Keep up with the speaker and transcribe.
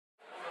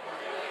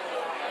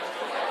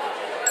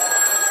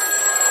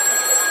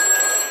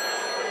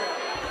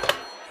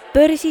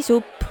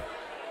Börsisupp.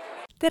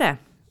 Tere!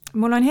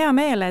 Mul on hea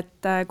meel,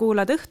 et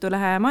kuulad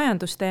Õhtulehe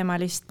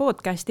majandusteemalist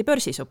podcasti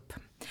Börsisupp.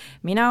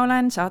 Mina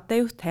olen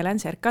saatejuht Helen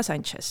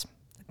Serka-Sanchez.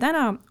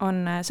 Täna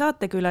on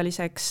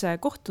saatekülaliseks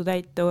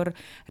kohtutäitur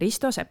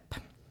Risto Sepp.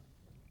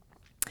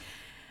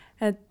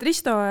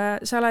 Risto,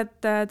 sa oled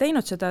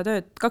teinud seda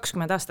tööd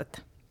 20 aastat.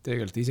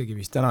 Tegelikult isegi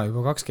vist täna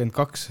juba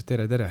 22.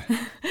 Tere!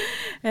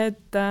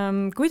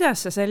 Kuidas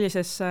sa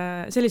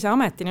sellise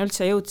ametini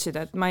üldse jõudsid,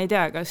 et ma ei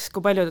tea,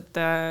 kui paljud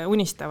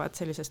unistavad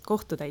sellisest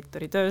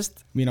kohtutäituri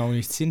tööst? Mina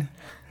unistasin,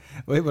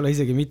 võib-olla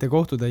isegi mitte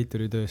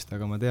kohtutäituri tööst,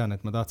 aga ma tean,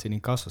 et ma tahtsin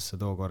inkassosse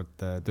tookord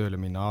tööle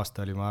minna.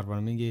 Aasta oli, ma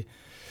arvan, mingi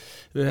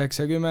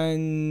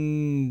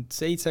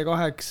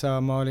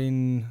 97-8, ma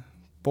olin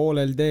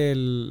poolel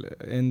teel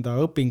enda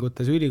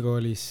õpingutes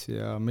ülikoolis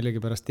ja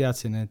millegipärast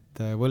teadsin, et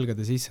võlgade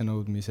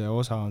sissenõudmise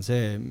osa on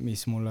see,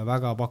 mis mulle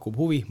väga pakub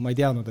huvi. Ma ei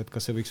teadnud, et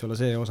kas see võiks olla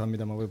see osa,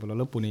 mida ma võib-olla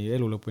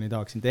elu lõpuni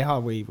tahaksin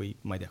teha või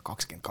ma ei tea,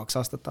 22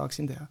 aastat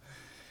tahaksin teha.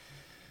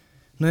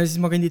 No ja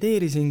siis ma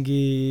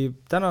kandideerisingi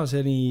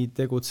tänaseni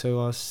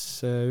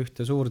tegutsevasse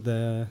ühte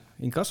suurde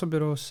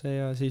inkassobüroosse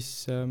ja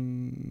siis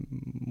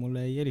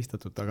mulle ei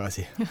helistatud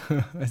tagasi.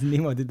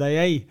 Niimoodi ta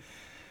jäi.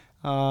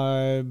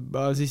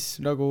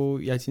 Siis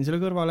nagu jätsin selle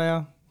kõrvale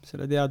ja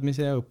selle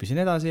teadmise ja õppisin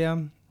edasi ja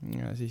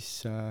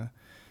siis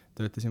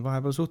töötasin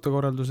vahepeal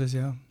suhtekorralduses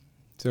ja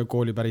see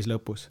kooli päris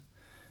lõpus.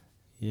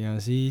 Ja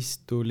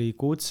siis tuli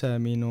kutse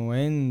minu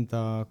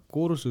enda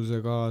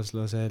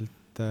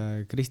kursusekaaslaselt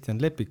Kristjan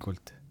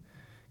Lepikult,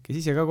 kes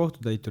ise ka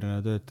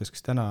kohtutäiturina töötas,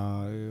 kes täna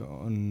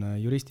on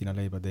juristina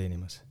leiba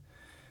teenimas.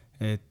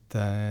 Et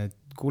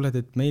kuuled,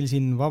 et meil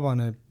siin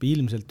vabaneb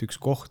ilmselt üks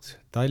koht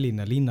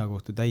Tallinna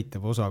linnakohtu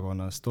täitev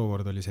osakonnas,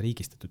 tookord oli see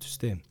riigistatud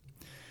süsteem.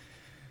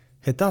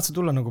 Et tahad sa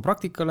tulla nagu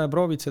praktikale,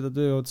 proovid seda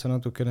töö otsa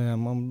natukene ja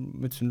ma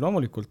ütlesin,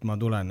 loomulikult ma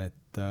tulen,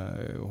 et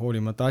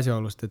hoolimata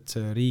asjaolust, et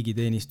see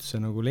riigiteenistuse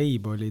nagu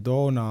leib oli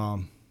toona,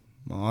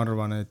 ma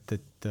arvan,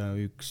 et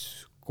üks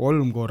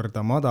 3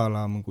 korda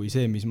madalam kui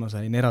see, mis ma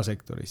sain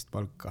erasektorist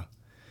palka.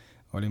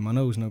 Olin ma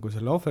nõus nagu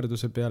selle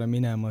ohverduse peale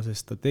minema,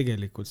 sest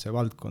tegelikult see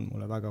valdkond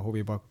mulle väga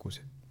huvi pakkus.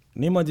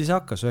 Niimoodi see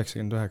hakkas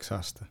 99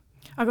 aasta.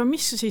 Aga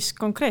mis siis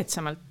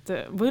konkreetsemalt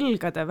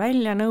võlgade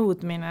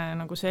väljanõudmine,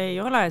 nagu see ei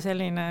ole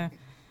selline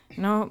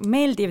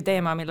meeldiv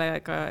teema,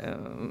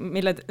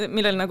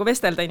 millel nagu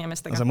vestelda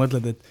inimestega? Sa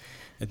mõtled, et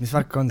mis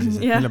värk on siis,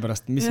 mille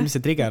pärast, mis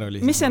see trigger oli?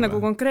 Mis see nagu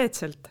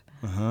konkreetselt?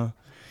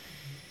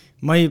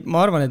 Ma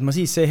arvan, et ma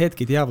siis see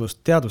hetki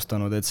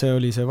teadvustanud, et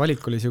see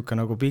valik oli siuke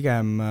nagu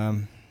pigem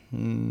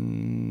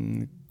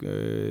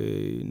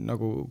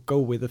nagu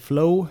go with the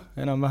flow,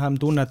 enam-vähem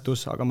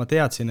tunnetus, aga ma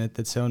teadsin, et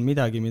see on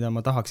midagi, mida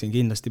ma tahaksin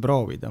kindlasti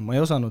proovida. Ma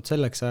ei osanud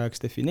selleks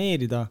ajaks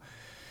defineerida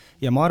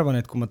ja ma arvan,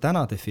 et kui ma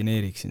täna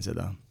defineeriksin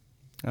seda,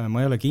 ma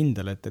ei ole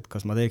kindel, et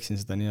kas ma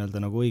teeksin seda nii-öelda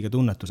nagu õige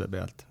tunnetuse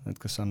pealt,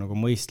 et kas see on nagu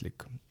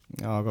mõistlik.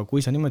 Aga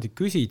kui sa niimoodi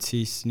küsid,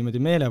 siis niimoodi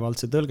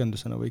meelevaldse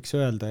tõlgendusena võiks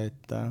öelda,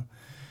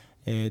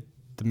 et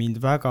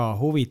mind väga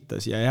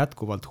huvitas ja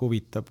jätkuvalt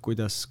huvitab,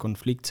 kuidas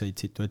konfliktseid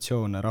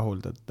situatsioone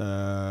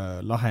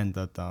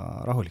lahendada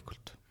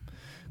rahulikult.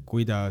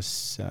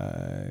 Kuidas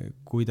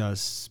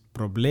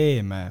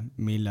probleeme,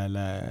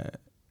 millele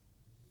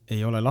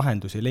ei ole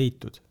lahendusi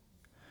leitud,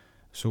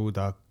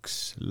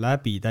 suudaks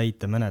läbi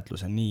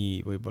täitemenetluse,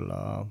 nii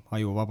võib-olla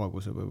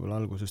ajuvabaguse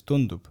võib-olla alguses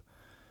tundub,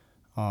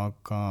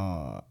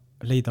 aga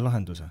leida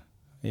lahenduse.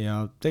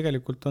 Ja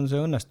tegelikult on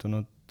see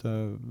õnnestunud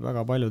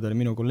väga paljudele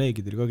minu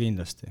kolleegidel ka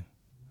kindlasti.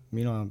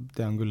 Mina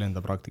tean küll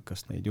enda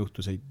praktikast neid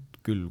juhtuseid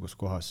küll, kus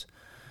kohas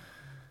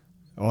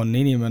on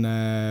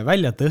inimene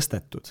välja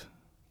tõstetud,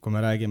 kui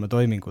me räägime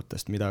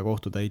toimingutest, mida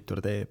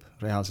kohtutäitur teeb,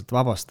 reaalselt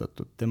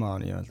vabastatud tema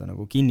nii-öelda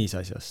nagu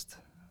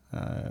kinnisasjast,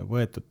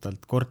 võetud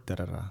talt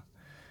korter ära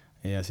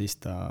ja siis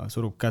ta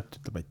surub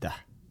kätt, ütleb aitäh.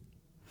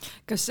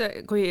 Kas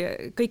kui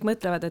kõik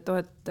mõtlevad, et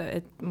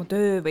mu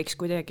töö võiks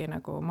kuidagi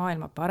nagu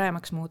maailma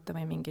paremaks muuta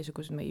või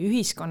mingisuguse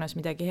ühiskonnas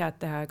midagi head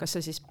teha, kas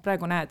sa siis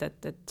praegu näed,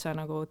 et sa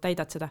nagu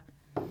täidad seda?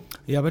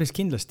 Ja päris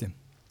kindlasti,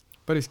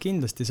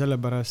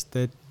 sellepärast,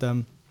 et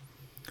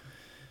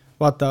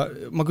vaata,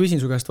 ma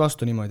küsin su käest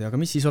vastu niimoodi, aga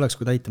mis siis oleks,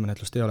 kui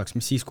täitemenetlust ei oleks,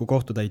 mis siis, kui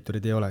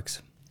kohtutäiturid ei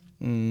oleks?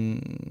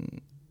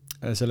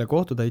 Selle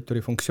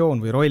kohtutäituri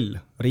funktsioon või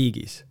roll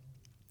riigis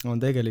on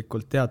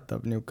tegelikult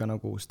teatav niisugune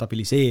nagu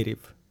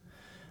stabiliseeriv,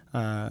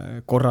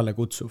 korrale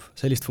kutsuv.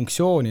 Sellist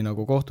funktsiooni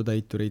nagu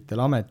kohtutäituritel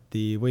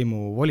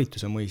ametivõimu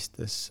volituse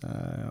mõistes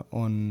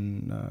on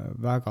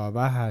väga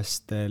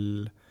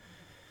vähestel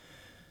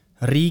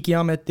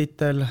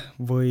riigiametitel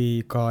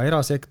või ka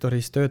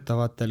erasektoris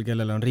töötavatel,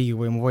 kellele on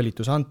riigivõimu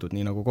volitus antud,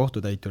 nii nagu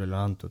kohtutäiturile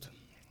antud.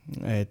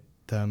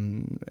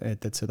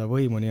 Et seda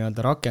võimu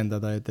nii-öelda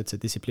rakendada, et see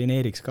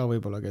distsiplineeriks ka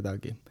võib-olla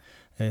kedagi.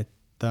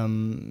 Et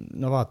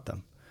vaata,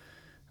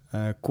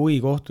 kui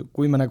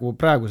me nagu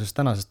praegusest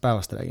tänasest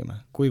päevast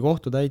räägime, kui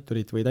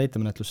kohtutäiturit või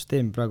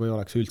täitemenetlussüsteemi praegu ei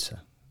oleks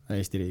üldse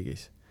Eesti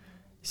riigis,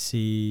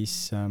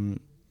 siis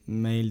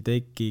meil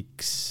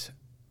tekiks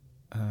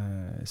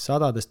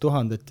sadades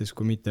tuhandetes,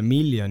 kui mitte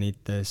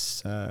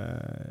miljonites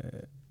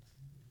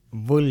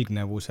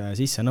võlgnevuse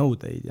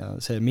sissenõudeid ja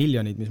see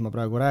miljonid, mis ma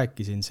praegu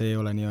rääkisin, see ei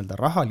ole nii-öelda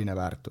rahaline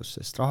väärtus,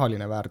 sest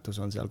rahaline väärtus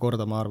on seal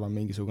korda, ma arvan,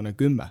 mingisugune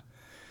 10.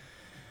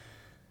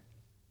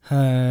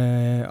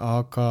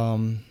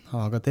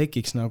 Aga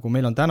tekiks nagu,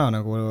 meil on täna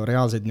nagu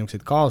reaalseid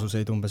niisuguseid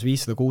kaasuseid umbes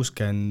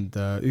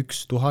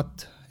 561 000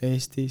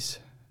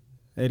 Eestis,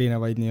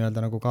 erinevaid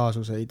nii-öelda nagu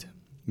kaasuseid,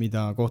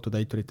 mida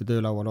kohtutäiturite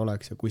töölaual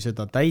oleks ja kui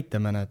seda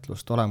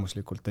täitemenetlust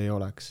olemuslikult ei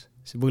oleks,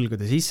 see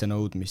võlgade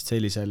sissenõudmist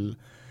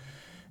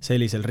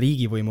sellisel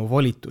riigivõimu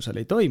volitusel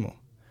ei toimu,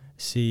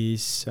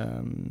 siis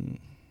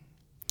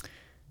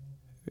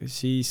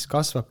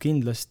kasvab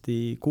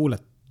kindlasti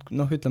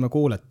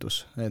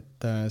kuuletus,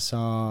 et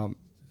sa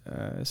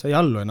ei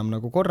allu enam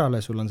nagu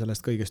korrale, sul on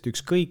sellest kõigest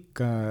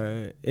ükskõik,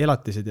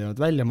 elatised jäävad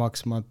välja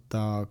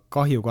maksmata,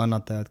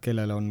 kahjukannatajad,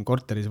 kellel on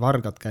korteris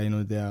vargad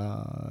käinud ja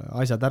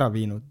asjad ära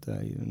viinud,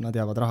 nad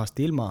jäävad rahast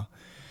ilma.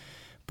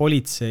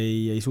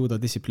 Politsei ei suuda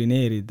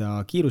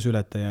distsiplineerida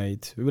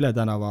kiirusületajaid, üle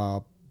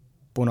tänava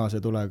punase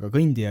tulega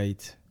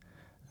kõndijaid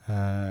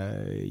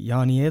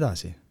ja nii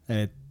edasi.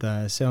 Et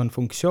see on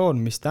funktsioon,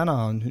 mis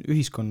täna on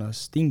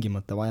ühiskonnas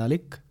tingimata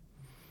vajalik.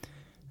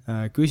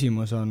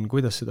 Küsimus on,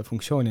 kuidas seda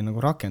funktsiooni nagu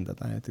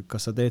rakendada, et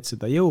kas sa teed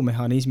seda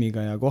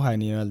jõumehhanismiga ja kohe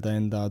nii-öelda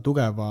enda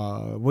tugeva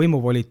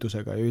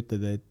võimuvolitusega ja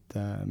ütled, et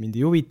mind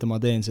ei huvita, ma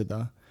teen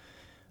seda,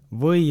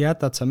 või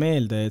jätad sa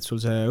meelde, et sul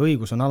see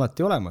õigus on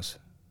alati olemas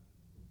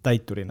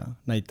täiturina,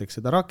 näiteks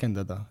seda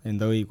rakendada,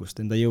 enda õigust,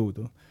 enda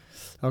jõudu.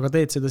 Aga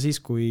teed seda siis,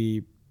 kui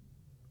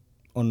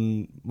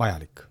on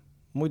vajalik.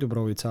 Muidu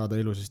proovid saada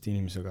ilusasti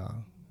inimesega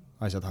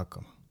asjad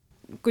hakkama.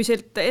 Kui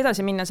sealt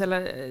edasi minna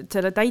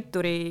selle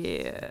täituri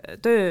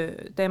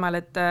töö teemal,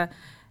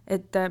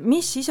 et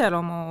mis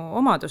iseloomu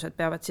omadused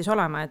peavad siis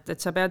olema, et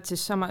sa pead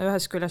siis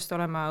ühest küljest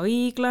olema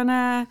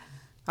õiglane,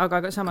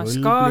 aga ka samas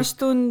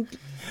kaastunnet,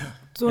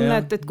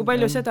 et kui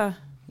palju seda?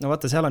 No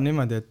vaata, seal on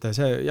niimoodi, et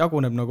see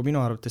jaguneb nagu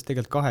minu arvates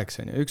tegelikult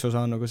 8. Ja üks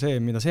osa on nagu see,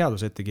 mida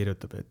seadus ette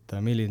kirjutab, et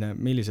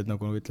millised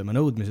nagu ütleme,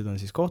 nõudmised on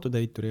siis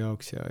kohtutäituri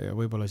jaoks ja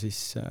võib-olla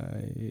siis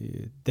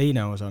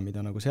teine osa,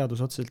 mida nagu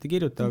seadus otseselt ei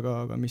kirjuta,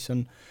 aga mis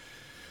on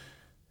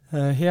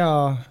hea,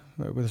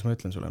 kuidas ma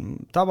ütlen sulle,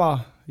 tava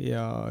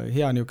ja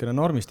hea niisugune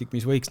normistik,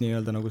 mis võiks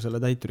nii-öelda nagu selle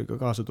täituriga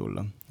kaasa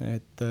tulla.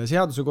 Et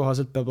seaduse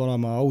kohaselt peab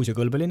olema aus ja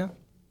kõlbeline,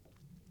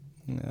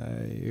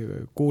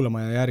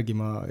 kuulama ja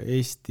järgima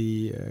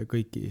Eesti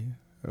kõiki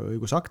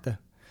õigusakte,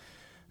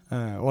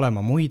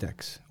 olema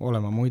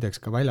muideks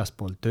ka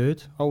väljaspool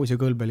tööd, aus ja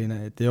kõlbeline,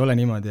 et ei ole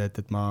niimoodi,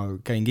 et ma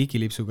käin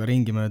kikilipsuga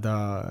ringi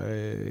mööda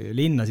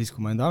linna siis,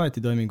 kui ma enda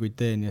ametitoiminguid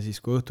teen ja siis,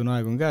 kui õhtune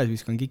aeg on käes,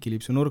 viskan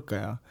kikilipsu nurka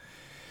ja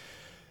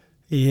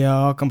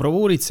hakkan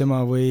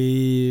bravuuritsema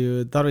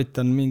või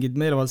tarvitan mingeid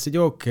meelevaldseid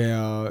jooke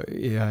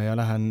ja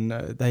lähen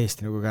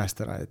täiesti nagu käest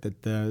ära. Et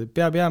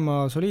peab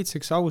jääma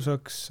soliidseks,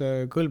 ausaks,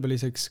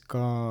 kõlbeliseks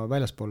ka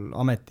väljaspool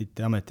ametit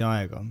ja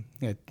ametiaega.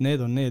 Et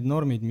need on need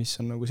normid, mis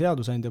on nagu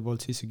seadusandja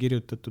poolt sisse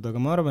kirjutatud, aga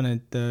ma arvan,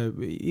 et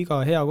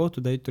iga hea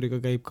kohtutäituriga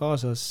käib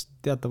kaasas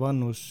teatav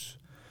annus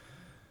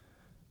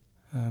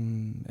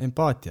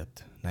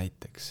empaatiat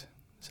näiteks.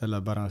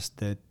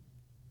 Sellepärast,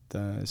 et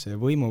see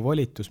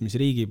võimuvolitus, mis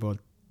riigi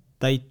poolt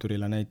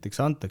täiturile näiteks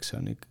antakse,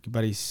 on ikkagi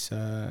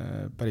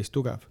päris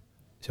tugev.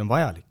 See on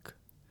vajalik.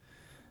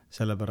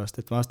 Sellepärast,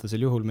 et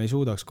vastasel juhul me ei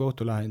suudaks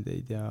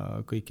kohtulahendeid ja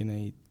kõiki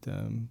neid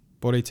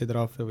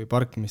politseitrahve või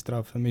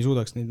parkimistrahve, me ei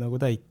suudaks neid nagu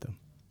täita.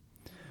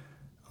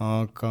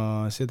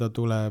 Aga seda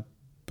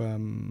tuleb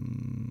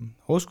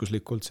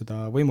oskuslikult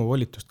seda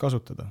võimuvolitust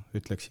kasutada,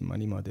 ütleksin ma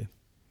niimoodi.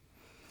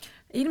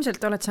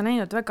 Ilmselt oled sa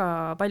näinud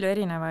väga palju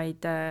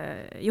erinevaid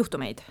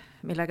juhtumeid,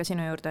 millega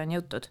sinu juurde on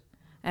jõutud.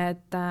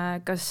 Et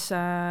kas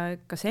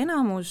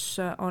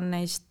enamus on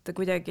neist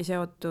kuidagi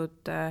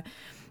seotud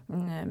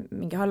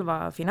mingi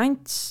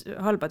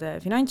halbade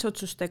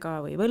finantsotsustega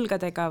või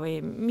võlgadega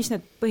või mis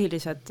need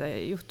põhilised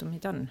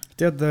juhtumid on?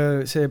 Tead,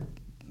 see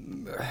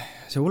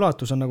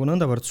ulatus on nagu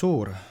nõndavõrd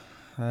suur,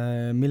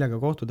 millega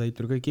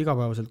kohtutäitur kõik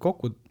igapäevaselt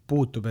kokku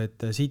puutub,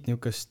 et siit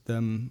niisugust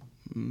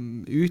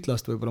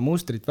ühtlast võib-olla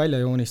mustrit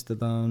välja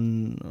joonistada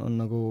on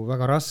nagu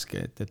väga raske,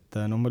 et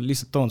no ma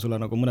lihtsalt toon sulle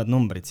nagu mõned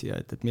numbrid siia,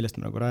 et millest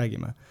me nagu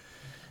räägime.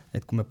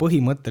 Et kui me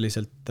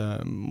põhimõtteliselt,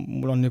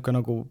 mul on niisugune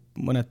nagu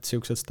mõned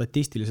siuksed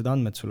statistilised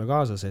andmed sulle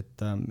kaasas,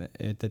 et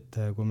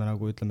kui me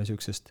nagu ütleme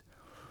siuksest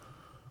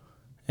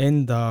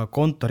enda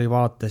kontori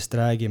vaatest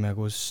räägime,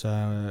 kus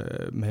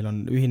meil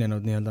on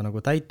ühinenud nii-öelda nagu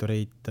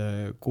täitureid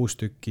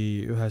 6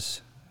 tükki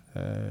ühes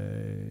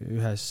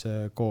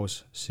koos,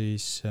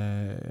 siis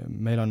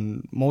meil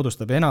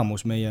moodustab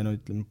enamus meie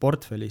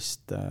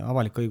portfellist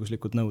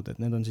avalik-õiguslikud nõuded.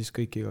 Need on siis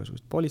kõik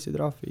igasugused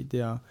politseitrahvid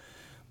ja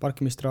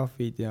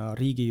parkimistrahvid ja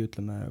riigi,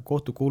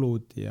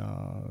 kohtukulud ja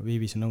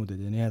viivise nõuded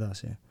ja nii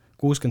edasi.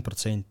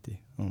 60%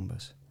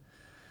 umbes.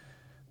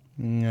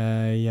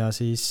 Ja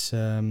siis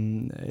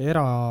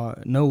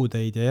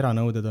eranõudeid ja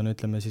eranõuded on,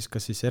 siis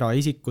kas siis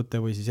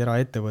eraisikute või siis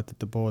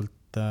eraettevõtete poolt,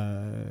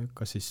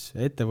 kas siis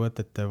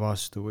ettevõtete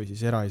vastu või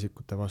siis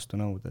eraisikute vastu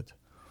nõuded.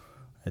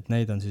 Et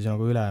neid on siis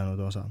nagu ülejäänud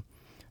osa.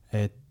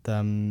 Et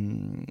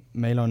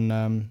meil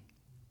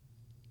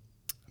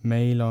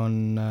meil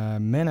on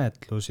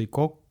menetlusi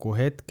kokku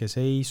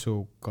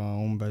hetkeseisuga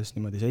umbes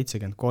niimoodi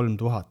 73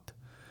 000.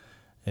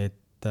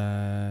 Et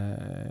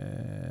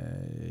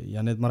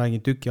ja need ma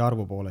räägin tüki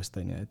arvu poolest,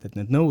 et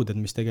need nõuded,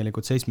 mis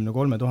tegelikult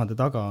 73 000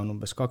 taga on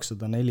umbes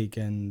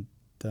 240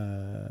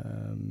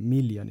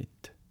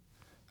 miljonit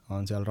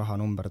on seal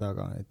rahanumber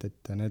taga,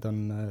 et need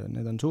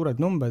on suured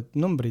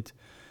numbrid.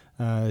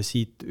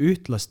 Siit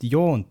ühtlast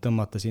joont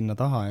tõmmata sinna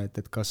taha,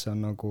 et kas see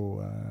on nagu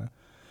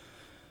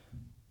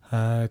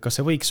kas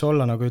see võiks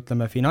olla nagu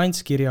ütleme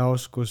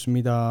finantskirjaoskus,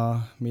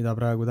 mida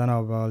praegu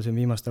tänapäeval siin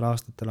viimastel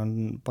aastatel on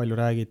palju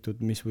räägitud,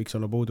 mis võiks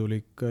olla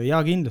puudulik?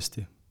 Jaa,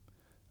 kindlasti.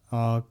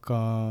 Aga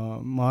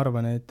ma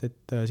arvan, et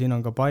siin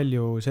on ka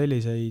palju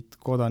selliseid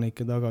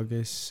kodanikke taga,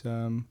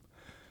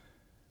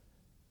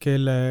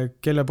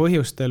 kelle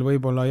põhjustel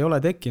võib-olla ei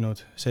ole tekkinud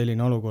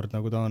selline olukord,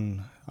 nagu ta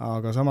on.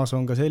 Aga samas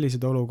on ka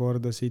selliseid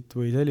olukordasid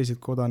või selliseid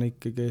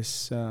kodanikke,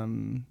 kes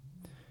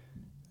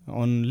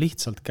on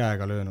lihtsalt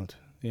käega löönud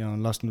ja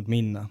on lasknud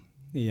minna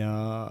ja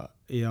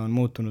on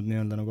muutunud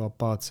nii-öelda nagu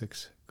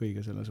apaatseks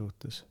kõige selle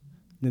suhtes.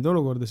 Neid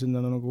olukordasid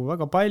on nagu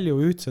väga palju,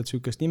 ühtselt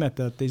sükest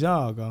nimetajat ei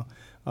saa,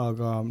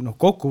 aga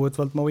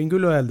kokkuvõtvalt ma võin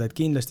küll öelda, et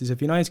kindlasti see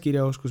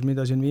finantskirjaoskus,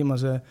 mida siin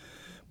viimase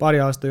paari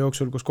aasta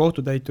jooksul, kus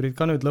kohtutäiturid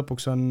ka nüüd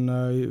lõpuks on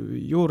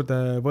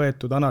juurde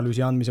võetud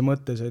analüüsi andmise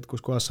mõttes, et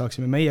kus kohas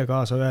saaksime meie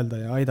kaasa öelda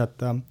ja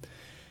aidata,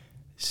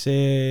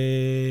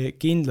 see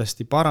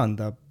kindlasti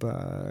parandab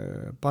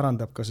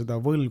ka seda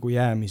võlgu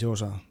jäämise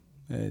osa.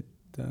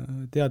 Et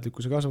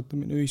teadlikkuse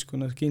kasvatamine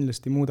ühiskonnas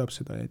kindlasti muudab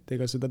seda, et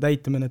ega seda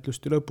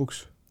täitemenetlust ju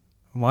lõpuks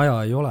vaja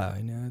ei ole,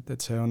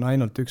 et see on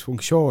ainult üks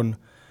funktsioon,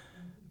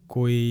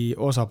 kui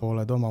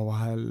osapooled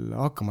omavahel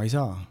hakkama ei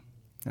saa.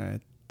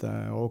 Et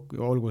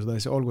olgu ta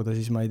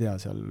siis, ma ei tea,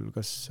 seal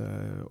kas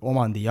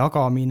omandi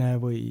jagamine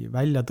või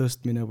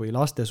väljatõstmine või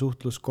laste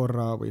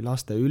suhtluskorra või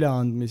laste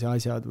üleandmise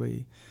asjad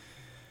või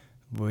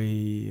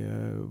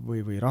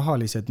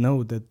rahalised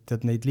nõuded,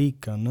 et neid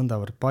liike on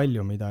nõndavõrd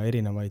palju, mida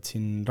erinevaid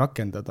siin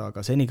rakendada,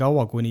 aga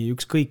senikaua, kuni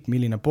ükskõik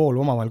milline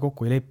pool omavahel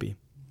kokku ei lepi,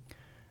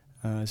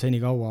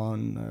 senikaua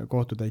on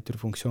kohtutäituri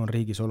funktsioon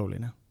riigis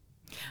oluline.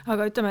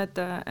 Aga ütleme,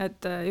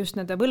 et just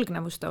nende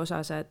võlgnevuste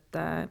osas,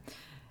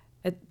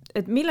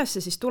 et millest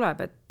see siis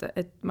tuleb,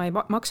 et ma ei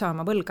maksa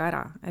oma võlga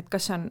ära, et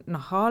kas see on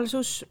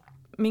nahaalsus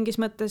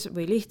mingis mõttes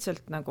või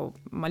lihtsalt nagu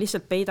ma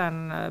lihtsalt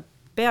peidan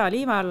pea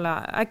liiva alla,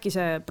 äkki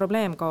see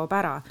probleem kaob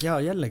ära? Ja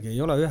jällegi ei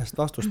ole ühest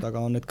vastust,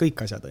 aga on need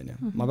kõik asjad.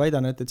 Ma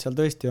väidan, et seal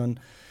tõesti on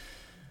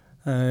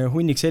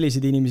hunnik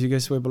selliseid inimesi,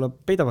 kes võib-olla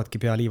peidavadki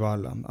pea liiva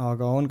alla,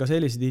 aga on ka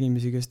selliseid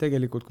inimesi, kes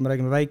tegelikult, kui me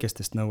räägime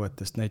väikestest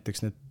nõuetest, näiteks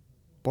need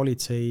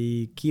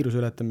politsei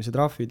kiirusületamise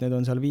trahvid, need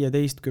on seal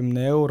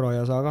 15 euro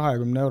ja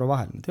 120 euro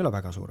vahel, need ei ole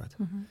väga suured.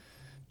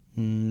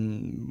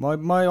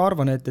 Ma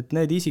arvan, et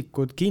need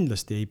isikud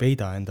kindlasti ei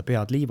peida enda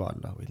pead liiva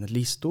alla, või nad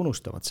lihtsalt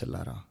unustavad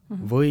selle ära.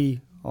 Või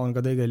on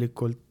ka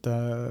tegelikult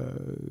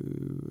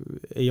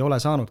ei ole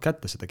saanud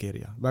kätte seda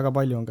kirja. Väga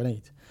palju on ka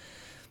neid.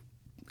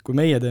 Kui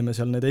meie teeme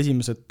seal need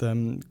esimesed,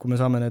 kui me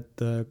saame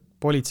need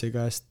politsei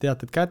käest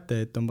teated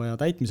kätte, et on vaja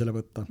täitmisele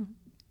võtta,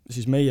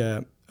 siis meie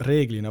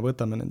reeglina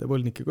võtame nende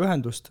võlgnikega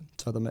ühendust,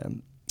 saadame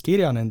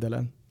kirja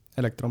nendele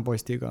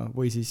elektronpostiga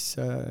või siis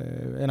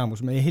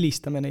enamus me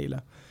helistame neile.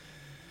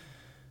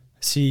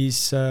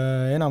 Siis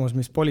enamus,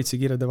 mis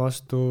politseikirjade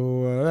vastu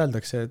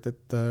öeldakse,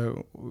 et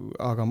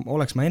aga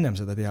oleks ma ennem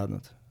seda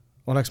teadnud.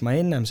 Oleks ma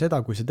ennem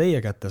seda, kui see teie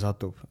kätte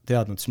satub,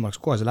 teadnud, siis ma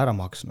oleks kohe selle ära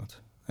maksnud.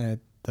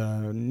 Et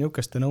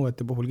niisuguste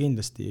nõuete puhul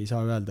kindlasti ei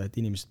saa öelda, et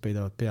inimesed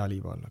peidavad pea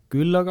liiva alla.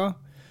 Küll aga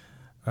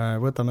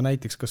võtame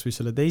näiteks kas või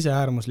selle teise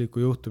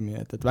äärmusliku juhtumi,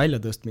 et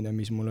väljatõstmine,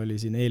 mis mul oli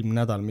siin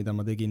eelmine nädal, mida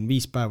ma tegin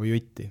 5 päeva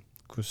jutti,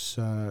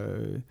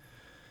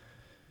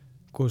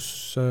 kus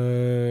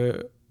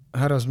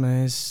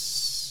härrasmees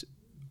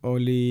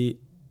oli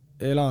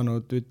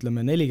elanud,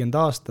 ütleme, 40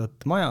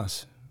 aastat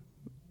majas,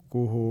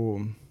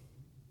 kuhu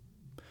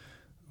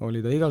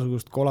oli ta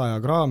igasugust kola ja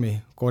kraami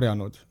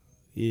korjanud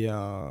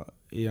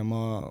ja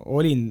ma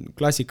olin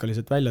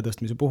klassikaliselt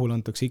väljatõstmise puhul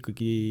antakse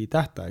ikkagi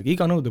tähtaeg.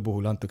 Iga nõude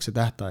puhul antakse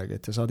tähtaeg,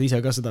 et sa saad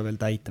ise ka seda veel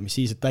täita, mis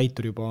siis, et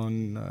täitur juba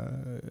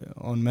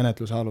on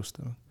menetluse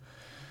alustanud.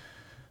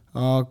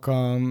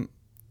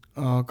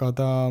 Aga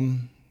ta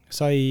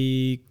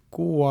sai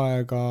 6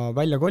 aega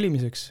välja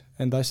kolimiseks,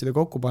 enda asjade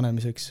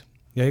kokkupanemiseks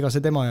ja ega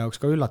see tema jaoks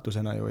ka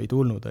üllatusena ju ei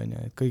tulnud,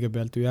 et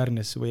kõigepealt ju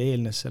järgnes või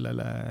eelnes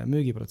sellele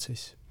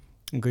müügiprotsess.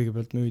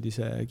 Kõigepealt müüdi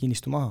see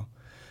kinnistu maha.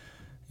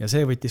 Ja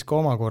see võttis ka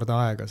omakorda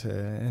aega, see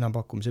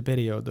enampakkumise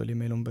periood oli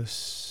meil umbes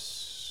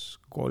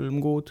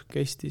 3 kuud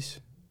kestis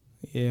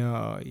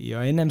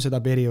ja ennem seda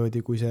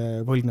perioodi, kui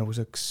see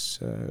võlgnevuseks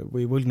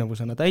või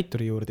võlgnevusena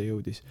täituri juurde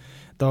jõudis,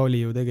 ta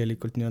oli ju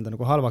tegelikult nii-öelda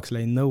nagu halvaks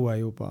läinud nõue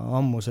juba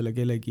ammu selle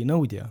kellegi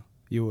nõudja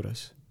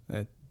juures,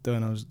 et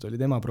tõenäoliselt oli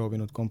tema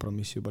proovinud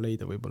kompromissi juba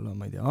leida võib-olla,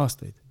 ma ei tea,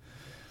 aastaid.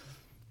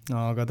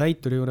 Aga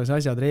täituri juures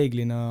asjad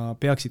reeglina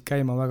peaksid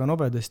käima väga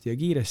nobedasti ja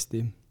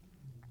kiiresti,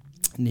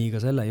 nii ka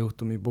selle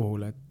juhtumi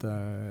puhul,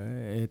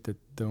 et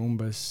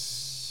umbes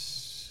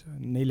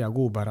 4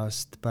 kuu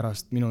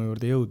pärast minu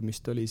juurde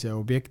jõudmist oli see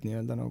objekt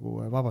nii-öelda nagu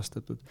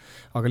vabastatud.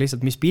 Aga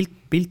lihtsalt, mis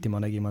pilti ma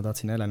nägin, ma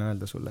tahtsin Helen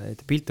öelda sulle,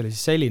 et pilt oli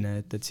siis selline,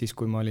 et siis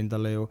kui ma olin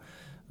talle ju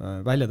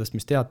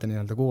väljatõstmisteate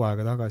nii-öelda 6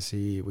 aega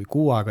tagasi või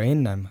 6 aega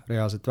ennem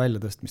reaalselt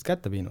väljatõstmist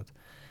kätte viinud.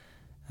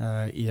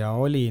 Ja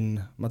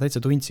ma täitsa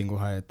tundsin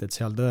kohe, et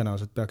seal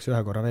tõenäoliselt peaks ühe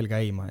korra veel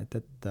käima, et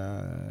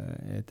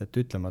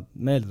ütlema,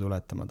 meelde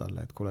tuletama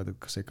talle, et kuule, et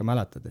kas sa ikka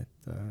mäletad,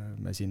 et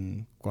me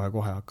siin kohe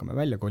hakkame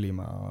välja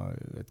kolima,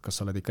 et kas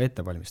sa oled ikka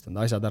ette valmistanud,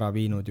 asjad ära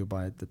viinud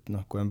juba, et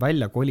kui on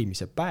välja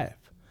kolimise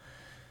päev,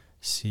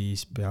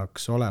 siis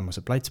peaks olema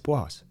see plats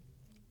puhas.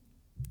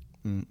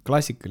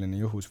 Klassikaline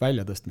juhus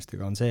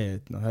väljatõstmistega on see,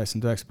 et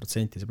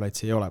 99% see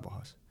plats ei ole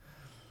puhas.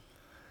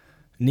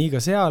 Nii ka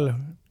seal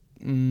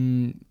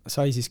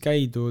sai siis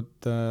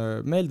käidud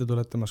meelde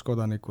tuletamas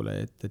kodanikule,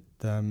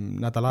 et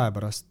nädala aja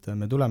pärast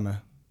me tuleme,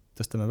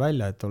 tõstame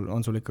välja, et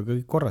on sul ikka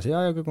kõik korras,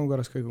 ja kõik on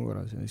korras.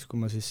 Ja siis, kui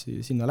ma siis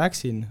sinna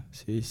läksin,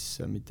 siis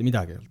mitte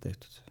midagi ei olnud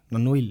tehtud.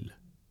 No 0,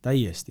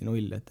 täiesti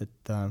 0,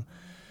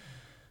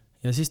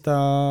 ja siis ta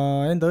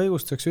enda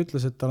õigustuseks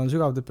ütles, et tal on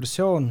sügav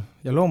depressioon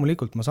ja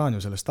loomulikult ma saan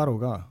ju sellest aru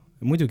ka.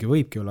 Muidugi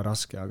võibki olla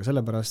raske, aga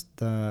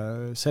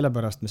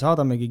sellepärast me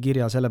saadamegi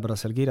kirja,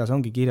 sellepärast seal kirjas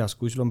ongi kirjas,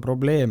 kui sul on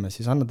probleeme,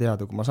 siis anna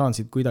teada, kui ma saan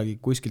siit kuidagi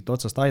kuskilt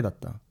otsast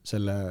aidata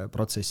selle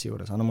protsessi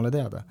juures, anna mulle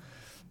teada.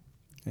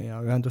 Ja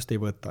ühendust ei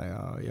võta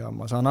ja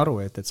ma saan aru,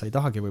 et sa ei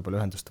tahagi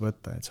võib-olla ühendust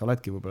võtta, et sa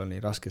oledki võib-olla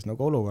nii raskes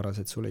nagu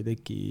olukorras, et sul ei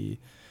teki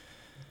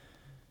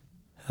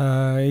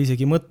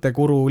isegi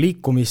mõttekuru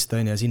liikumist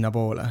ja sinna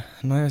poole.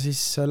 No ja siis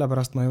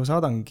sellepärast ma ju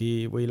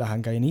saadangi või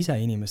käin ise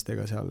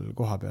inimestega seal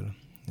koha peal.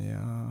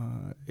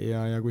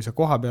 Ja kui sa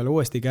koha peal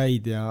uuesti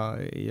käid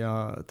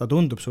ja ta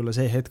tundub sulle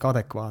see hetk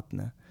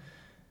adekvaatne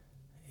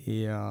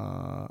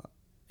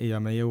ja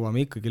me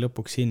jõuame ikkagi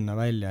lõpuks sinna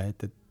välja,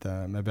 et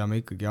me peame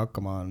ikkagi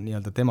hakkama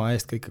nii-öelda tema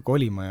eest kõike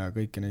kolima ja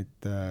kõiki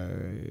neid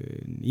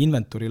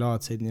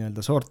inventuurilaadseid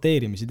nii-öelda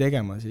sorteerimisi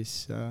tegema,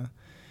 siis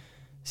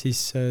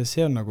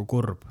see on nagu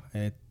kurb,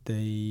 et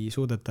ei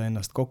suudeta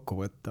ennast kokku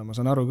võtta. Ma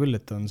saan aru küll,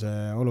 et on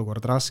see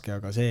olukord raske,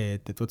 aga see,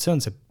 et see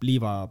on see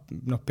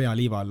pea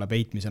liiva alla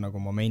peitmise nagu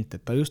moment,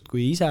 et ta just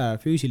kui ise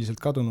füüsiliselt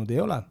kadunud ei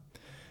ole,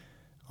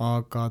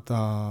 aga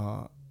ta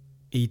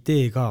ei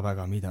tee ka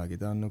väga midagi,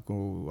 ta on nagu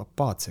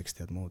apaatseks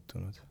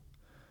muutunud.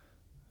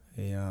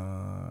 Ja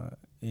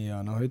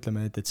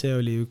ütleme, et see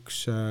oli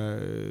üks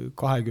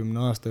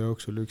 20 aasta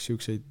jooksul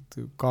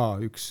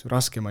üks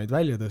raskemaid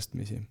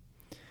väljatõstmisi.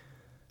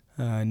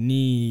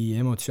 Nii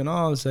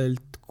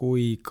emotsionaalselt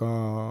kui ka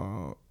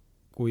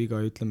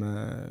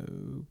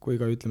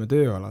ütleme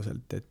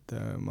tööalaselt, et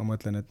ma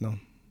mõtlen, et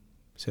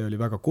see oli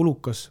väga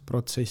kulukas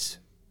protsess.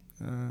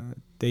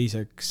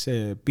 Teiseks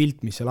see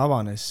pilt, mis seal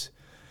avanes,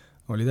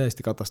 oli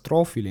täiesti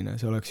katastroofiline,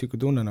 see oleks siuke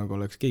tunne, nagu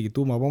oleks keegi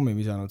tuumapommi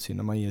visanud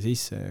sinna majja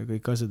sisse ja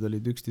kõik asjad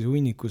olid üksteise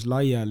hunnikus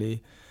laiali,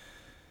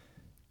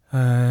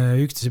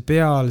 üksteise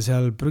peal,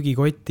 seal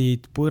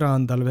prügikotid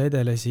põrandal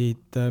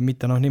vedelesid,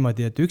 mitte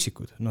niimoodi, et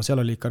üksikud. Seal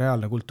oli ikka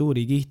reaalne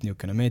kultuurikiht,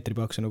 niisugune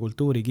meetripaksune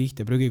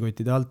kultuurikiht ja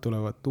prügikottide alt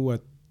tulevad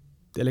uued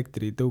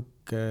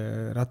elektritõuke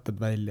rattad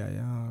välja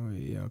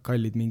ja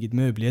kallid mingid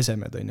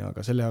mööbliesemed,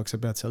 aga selle jaoks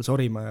sa pead seal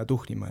sorima ja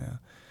tuhnima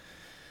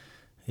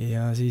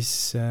ja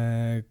siis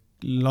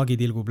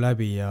lagi tilgub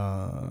läbi ja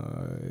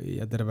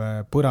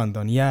terve põrand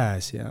on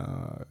jääs ja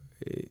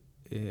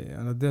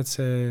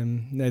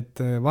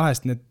tead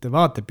vahest need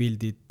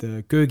vaatepildid,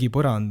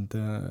 köögipõrand,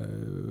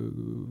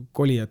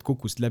 kolijad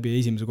kukkusid läbi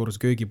esimese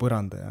korruse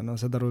köögipõranda ja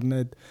saad aru,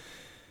 need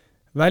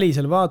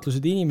välisel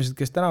vaatlused inimesed,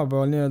 kes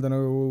tänapäeval nii-öelda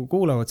nagu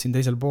kuulavad siin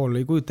teisel pool,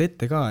 ei kujuta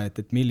ette ka,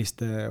 et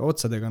milliste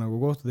otsadega nagu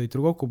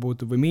kohtutäitur kokku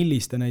puutub või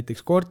milliste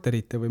näiteks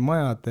korterite või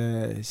majade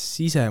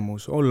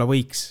sisemus olla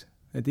võiks.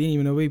 Et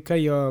inimene võib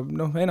käia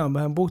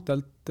enam-vähem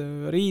puhtalt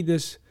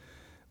riides,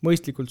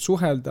 mõistlikult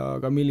suhelda,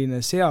 aga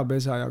milline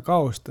seapesa ja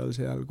kaos tal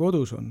seal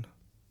kodus on.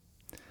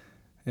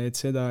 Et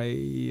seda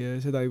ei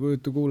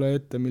kujuta kuulaja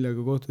ette,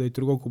 millega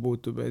kohtutäitur kokku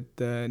puutub,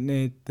 et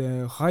need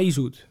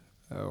haisud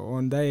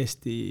on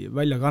täiesti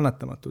välja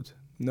kannatamatud.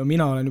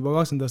 Mina olen juba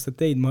 20 aastat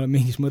teinud, ma olen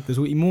mingis mõttes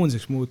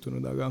immuunseks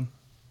muutunud,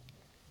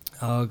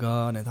 aga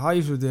need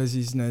haisud ja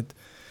siis need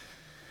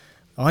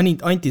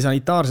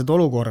antisanitaarsed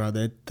olukorrad,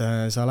 et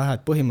sa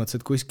lähed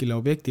põhimõtteliselt kuskile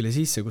objektile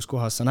sisse, kus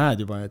kohas sa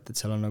näed juba, et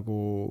seal on nagu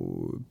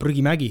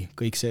prügimägi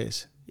kõik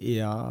sees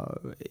ja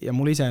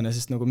mul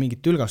iseenesest nagu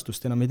mingit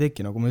tülgastust enam ei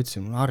teki, nagu ma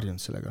ütlesin, mul on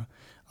harjunud sellega,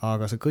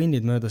 aga sa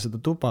kõnnid mööda seda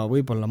tuba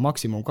võib-olla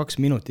maksimum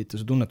 2 minutit ja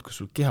sa tunned, kus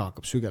sul keha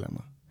hakkab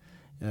sügelema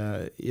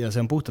ja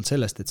see on puhtalt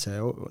sellest, et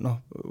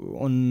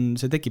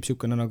see tekib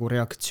niisugune nagu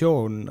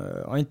reaktsioon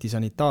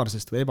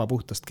antisanitaarsest või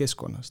ebapuhtast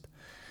keskkonnast.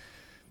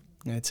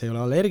 Et see ei ole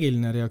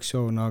allergiline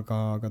reaktsioon,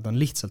 aga ta on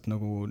lihtsalt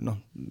nagu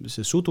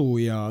see sudu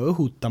ja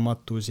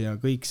õhutamatus ja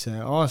kõik see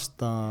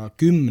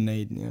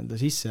aastakümneid nii-öelda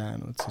sisse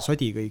jäänud, see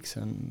sodi kõik,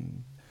 see on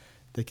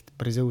tekitab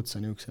päris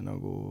õudse niisuguse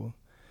nagu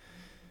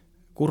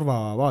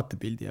kurva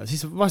vaatepildi ja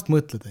siis vast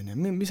mõtled,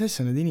 mis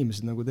asja need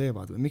inimesed nagu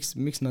teevad või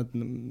miks nad,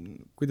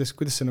 kuidas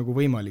see nagu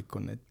võimalik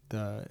on,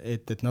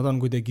 et nad on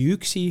kuidagi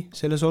üksi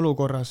selles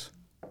olukorras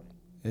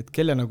et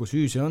kelle nagu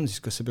süü see on, siis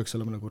kas see peaks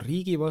olema nagu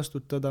riigi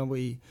vastutada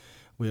või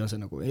on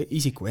see nagu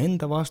isiku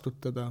enda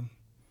vastutada?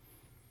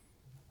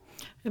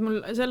 Et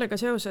mul sellega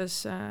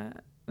seoses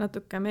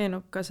natuke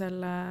meenub ka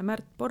selle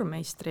Märt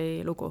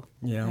Pormeistri lugu,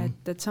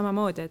 et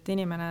samamoodi, et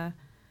inimene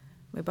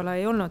võib-olla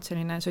ei olnud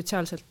selline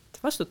sotsiaalselt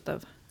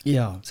vastutav.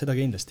 Jaa, seda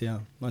kindlasti jaa.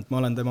 Et ma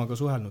olen temaga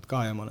suhelnud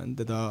ka ja ma olen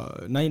teda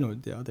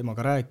näinud ja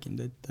temaga rääkinud,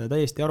 et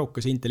täiesti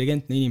arukas ja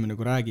intelligentne inimene,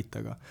 kui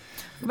räägitaga.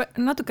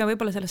 Natuke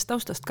võib-olla sellest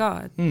taustast ka,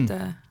 et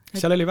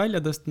seal oli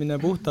väljatõstmine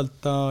puhtalt,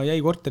 ta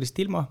jäi korterist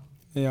ilma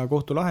ja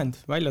kohtulahend,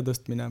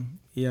 väljatõstmine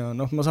ja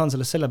ma saan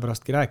sellest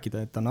sellepärastki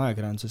rääkida, et ta on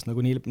ajakirjanduses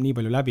nagu nii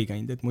palju läbi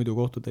käinud, et muidu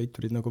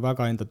kohtutäiturid nagu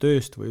väga enda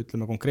tööst või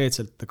ütleme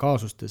konkreetselt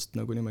kaasustest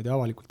nagu niimoodi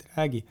avalikult ei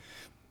räägi.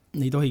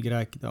 Ei tohigi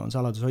rääkida, on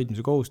saladuse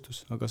hoidmise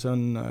kohustus, aga see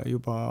on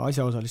juba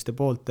asjaosaliste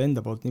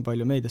enda poolt nii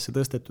palju meediasse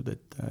tõstetud,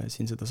 et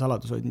siin seda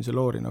saladuse hoidmise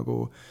loori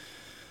nagu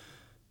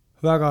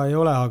väga ei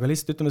ole, aga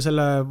lihtsalt ütleme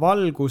selle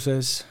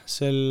valguses,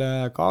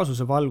 selle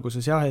kaasuse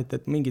valguses jah,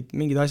 et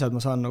mingid asjad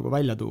ma saan nagu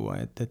välja tuua,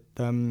 et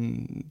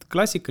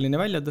klassikaline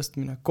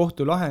väljatõstmine,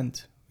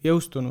 kohtulahend,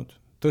 jõustunud,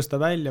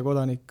 tõsta välja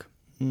kodanik,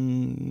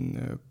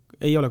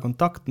 ei ole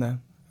kontaktne,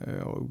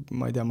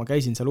 ma ei tea, ma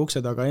käisin seal ukse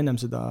taga ennem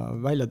seda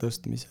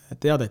väljatõstmise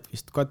teadet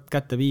vist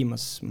kätte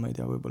viimas, ma ei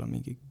tea, võib-olla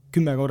mingi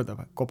 10 korda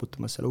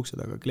koputamas seal ukse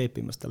taga,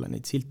 kleepimas talle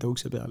neid silte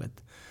ukse peale,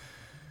 et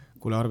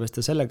kuule arvesta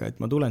sellega, et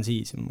ma tulen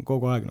siis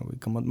kogu aeg nagu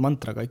ikka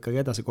mantraga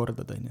ikkagi edasi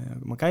kordada. Ja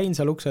ma käin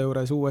seal ukse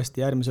juures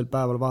uuesti, järgmisel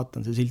päeval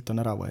vaatan, see silt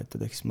on ära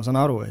võetud, ehk siis ma saan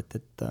aru, et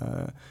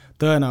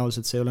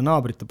tõenäoliselt see ei ole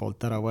naabrite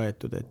poolt ära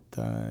võetud, et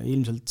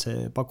ilmselt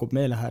see pakub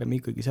meelehärmi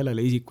ikkagi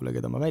sellele isikule,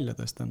 keda ma välja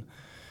tõstan.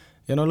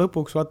 Ja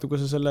lõpuks vaata, kui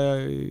sa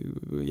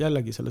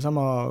jällegi selle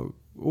sama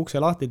ukse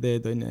lahti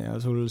teed ja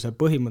sul see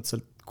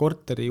põhimõtteliselt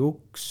korteri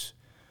uks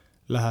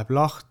läheb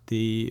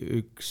lahti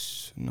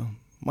üks,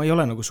 ma ei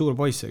ole nagu suur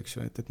poiss, eks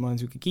ju, et ma olen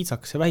selline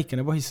kiitsakas ja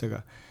väikene poiss,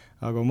 aga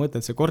ma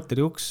mõtlen, et see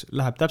korteri uks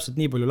läheb täpselt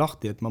nii palju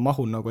lahti, et ma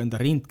mahun nagu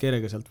enda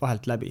rindkerega sealt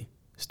vahelt läbi,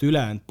 sest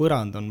ülejäänud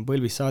põrand on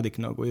põlvis saadik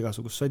nagu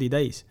igasugust sodi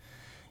täis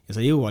ja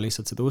sa ei jõua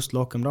lihtsalt seda ust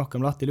rohkem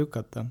lahti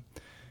lükata.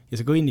 Ja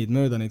sa kõnnid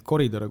mööda neid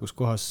koridore, kus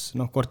kohas,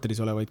 korteris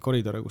olevaid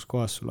koridore, kus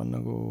kohas sul on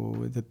nagu,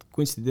 et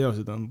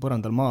kunstiteosed on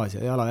põrandal maas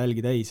ja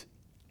jalajälgi täis,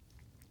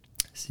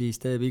 siis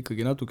teeb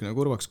ikkagi natukene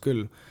kurvaks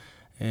küll.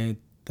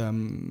 Et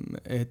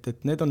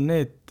need on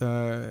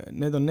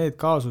need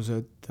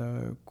kaasused,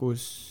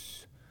 kus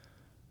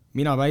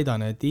mina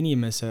väidan, et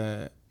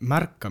inimese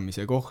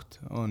märkamise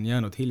koht on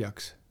jäänud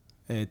hiljaks.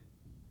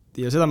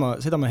 Ja seda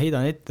ma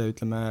heidan ette,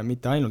 ütleme,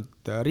 mitte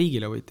ainult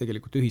riigile, vaid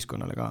tegelikult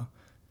ühiskonnale ka.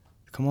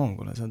 Come on,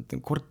 kuule, see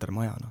on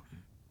kortermaja.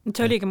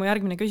 See oligi mu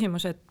järgmine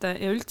küsimus, ja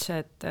üldse,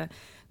 et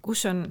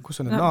kus on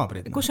need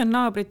naabrid? Kus on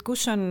naabrid,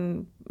 kus on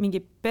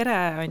mingi pere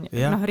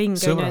ring?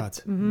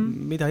 Sõbrad,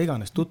 mida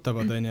iganes,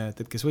 tuttavad,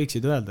 et kes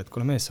võiksid öelda, et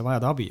kuule mees, sa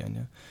vajad abi.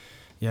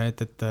 Ja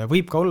et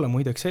võib ka olla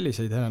muideks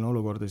selliseid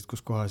olukordasid,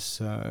 kus kohas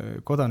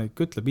kodanik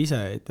ütleb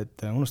ise,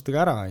 et unustage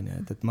ära,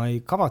 et ma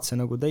ei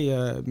kavatse nagu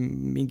teie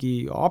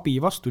mingi abi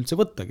vastu üldse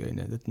võttagi,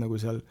 et nagu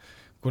seal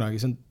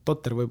kunagi, see on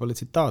totter võib-olla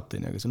tsitaat,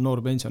 aga see on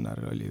Noor pensionär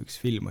oli üks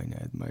film,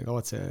 et ma ei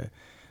kavatse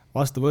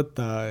vastu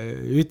võtta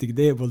ühtegi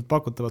teie poolt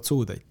pakutavat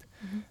suudeid.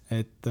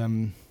 Et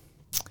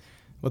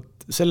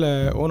võt, selle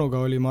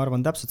onuga oli, ma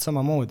arvan, täpselt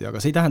samamoodi, aga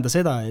see ei tähenda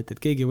seda, et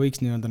keegi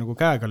võiks nii-öelda nagu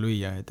käega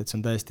lüüa, et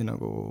see on täiesti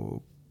nagu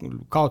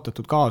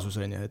kaotatud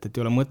kaasus, et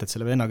ei ole mõtet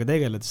selle vennaga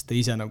tegeleda, sest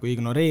ta ise nagu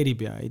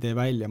ignoreerib ja ei tee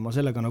välja, ma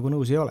sellega nagu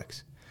nõus ei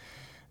oleks.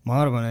 Ma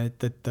arvan,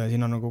 et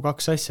siin on nagu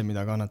 2 asja,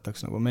 mida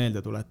kannataks nagu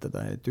meelde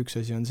tuletada, et üks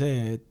asi on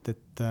see,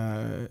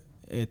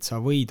 et sa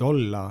võid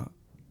olla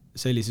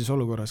sellises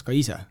olukorras ka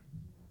ise.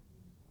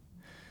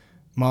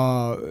 Ma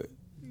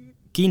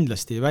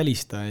kindlasti ei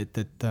välista,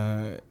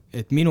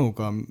 et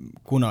minuga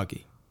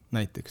kunagi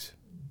näiteks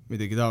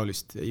midagi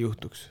taolist ei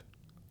juhtuks.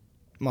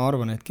 Ma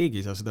arvan, et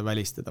keegi ei saa seda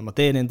välistada. Ma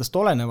teen endast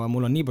oleneva,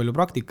 mul on nii palju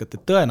praktikat,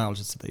 et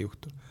tõenäoliselt seda ei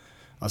juhtu.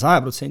 Aga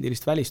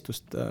 100%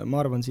 välistust, ma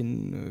arvan,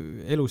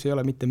 siin elus ei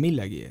ole mitte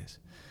millegi ees.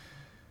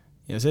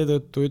 Ja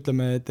seetõttu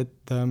ütleme,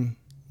 et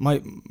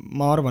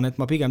ma arvan, et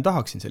ma pigem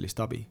tahaksin sellist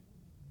abi.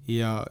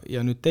 Ja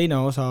nüüd teine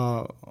osa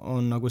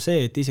on nagu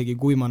see, et isegi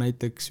kui ma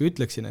näiteks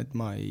ütleksin, et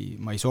ma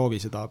ei soovi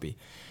seda abi,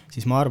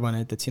 siis ma arvan,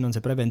 et siin on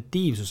see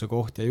preventiivsuse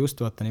koht ja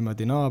just vaata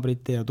niimoodi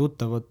naabrite ja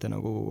tuttavate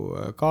nagu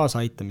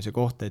kaasaitamise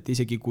koht, et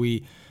isegi kui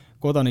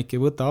kodanik ei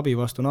võta abi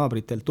vastu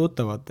naabritelt,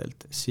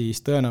 tuttavatelt,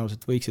 siis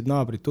tõenäoliselt võiksid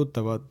naabrid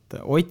tuttavad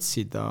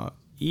otsida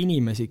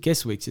inimesi,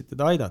 kes võiksid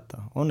teda aidata.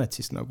 On need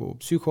siis nagu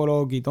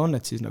psühholoogid, on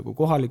need siis nagu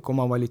kohaliku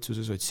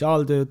omavalitsuse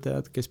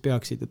sotsiaaltöötajad, kes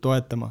peaksid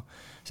toetama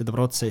seda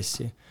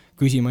protsessi,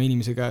 küsima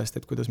inimese käest,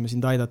 et kuidas me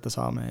sind aidata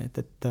saame,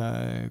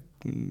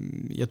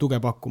 ja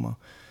tuge pakkuma.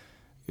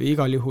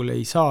 Igal juhul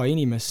ei saa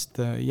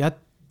inimest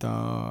jätta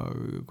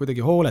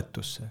kuidagi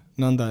hooletusse,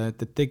 nõnda,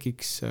 et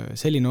tekiks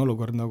selline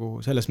olukord, nagu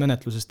selles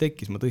menetluses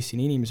tekkis. Ma tõssin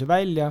inimese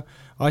välja,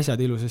 asjad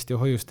ilusasti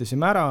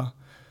hoiustasime ära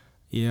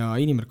ja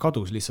inimene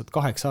kadus lihtsalt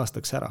 8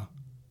 aastaks ära.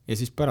 Ja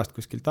siis pärast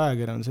kuskilt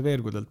ajakirjanduse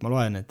veergudelt ma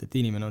loen, et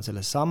inimene on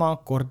selle sama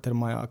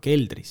kortermaja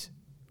keldris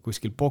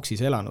kuskil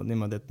boksis elanud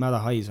niimoodi, et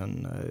mädahais on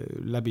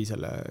läbi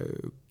selle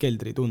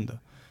keldri tunda.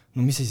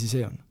 No mis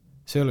see on?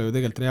 See ei ole ju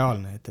tegelikult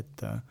reaalne,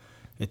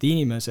 et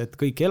inimesed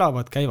kõik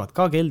elavad, käivad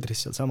ka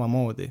keldris seal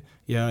samamoodi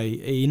ja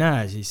ei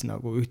näe siis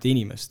nagu ühte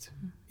inimest,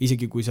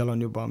 isegi kui seal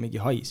on juba mingi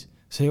hais.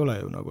 See ei ole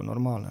ju nagu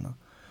normaalne. No.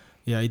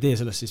 Ja ei tee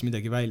sellest siis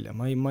midagi välja.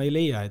 Ma ei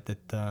leia,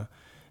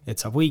 et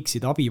sa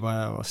võiksid abi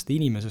vajavast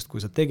inimesest,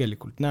 kui sa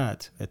tegelikult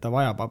näed, et ta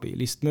vajab abi,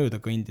 lihtsalt mööda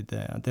kõndida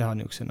ja teha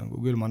niisuguse nagu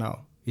külma näo.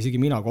 Isegi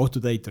mina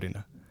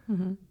kohtutäiturina.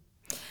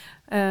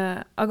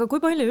 Aga kui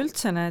palju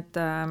üldse need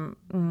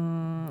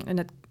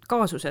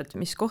kaasused,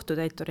 mis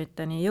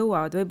kohtutäituriteni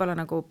jõuavad, võib-olla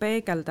nagu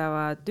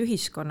peegeldavad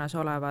ühiskonnas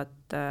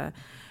olevat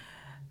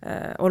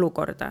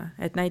olukorda,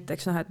 et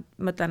näiteks et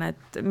mõtlen,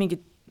 et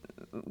mingid,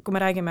 kui me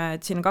räägime,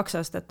 et siin 2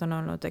 aastat on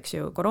olnud, eks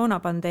ju,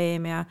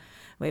 koroonapandeemia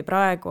või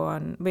praegu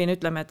on, või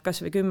ütleme, et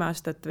kas või 10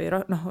 aastat või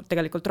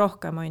tegelikult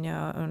rohkem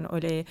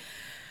oli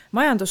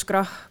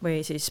majanduskrahh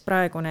või siis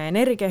praegune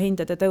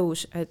energiahindade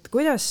tõus, et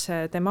kuidas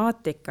see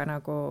temaatika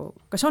nagu,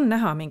 kas on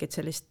näha mingit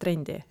sellist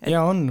trendi?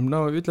 Ja on,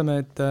 no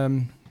ütleme, et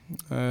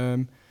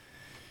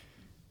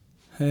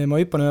ma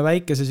hüppan ühe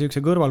väikese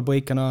sellise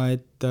kõrvalpõikena,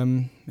 et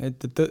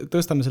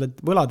tõstame selle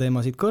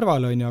võlateema siit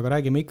kõrval, aga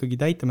räägime ikkagi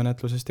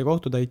täitemenetlusest ja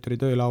kohtutäituri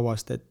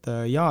töölauast, et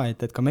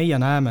ka meie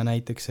näeme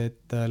näiteks,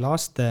 et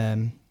laste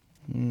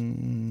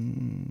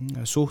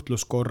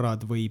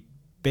suhtluskorrad või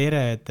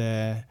perede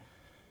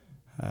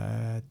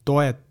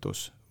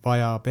toetus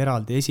vajab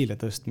eraldi esile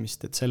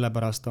tõstmist, et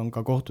sellepärast on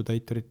ka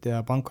kohtutäiturite ja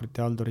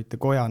pankrotihaldurite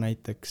koja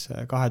näiteks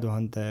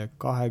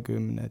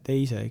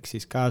 2022 ehk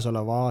siis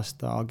käesoleva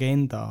aasta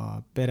agenda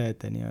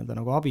perede nii-öelda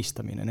nagu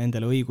abistamine,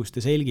 nendele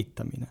õiguste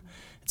selgitamine.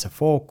 Et see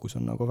fookus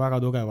on nagu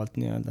väga tugevalt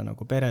nii-öelda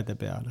nagu perede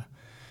peale.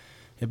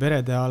 Ja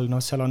perede all,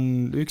 seal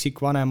on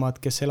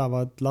üksikvanemad, kes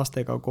elavad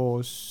lastega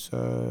koos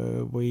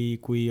või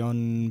kui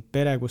on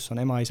pere, kus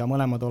on ema, isa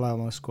mõlemad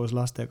olemas koos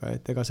lastega,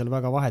 et ega seal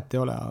väga vahet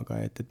ei ole,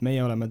 aga et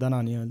meie oleme täna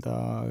nii-öelda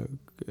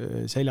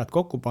seljad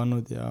kokku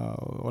pannud ja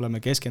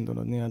oleme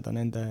keskendunud nii-öelda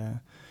nende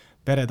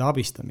perede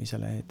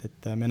abistamisele,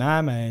 et me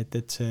näeme,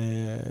 et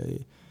see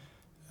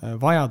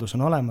vajadus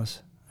on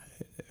olemas.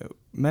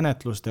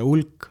 Menetluste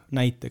hulk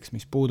näiteks,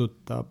 mis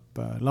puudutab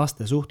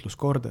laste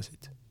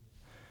suhtluskordasid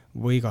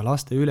või ka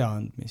laste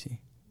üleandmisi,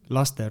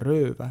 laste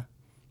rööve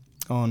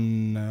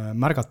on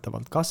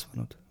märgatavalt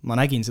kasvanud. Ma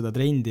nägin seda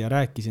trendi ja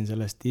rääkisin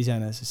sellest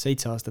iseenesest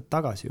 7 aastat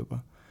tagasi juba,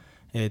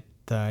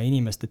 et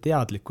inimeste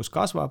teadlikkus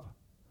kasvab,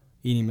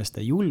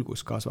 inimeste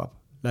julgus kasvab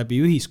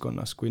läbi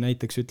ühiskonnas, kui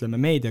näiteks ütleme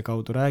meedia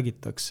kaudu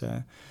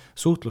räägitakse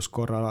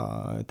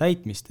suhtluskorra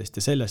täitmistest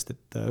ja sellest,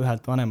 et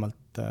ühelt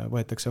vanemalt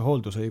võetakse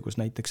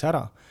hooldusõigus näiteks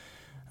ära,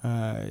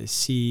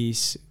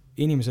 siis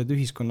inimesed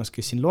ühiskonnas,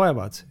 kes siin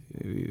loevad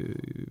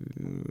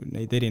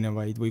neid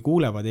erinevaid või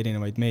kuulevad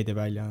erinevaid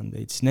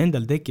meediaväljaandeid, siis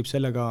nendel tekib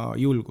sellega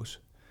julgus.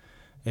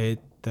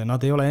 Et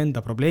nad ei ole enda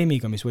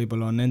probleemiga, mis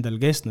võib-olla on nendel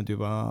kestnud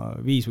juba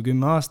 5 või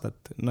 10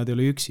 aastat, nad ei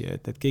ole üksi,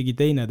 et keegi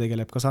teine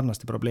tegeleb ka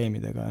sarnaste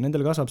probleemidega ja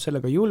nendel kasvab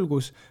sellega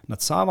julgus, nad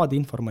saavad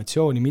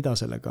informatsiooni, mida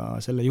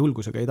selle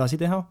julgusega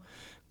edasi teha,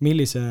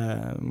 millise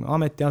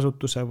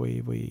ametiasutuse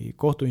või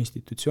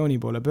kohtuinstitutsiooni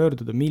poole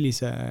pöörduda,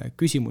 millise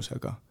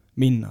küsimusega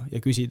minna ja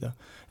küsida.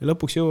 Ja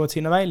lõpuks jõuavad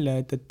sinna välja,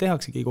 et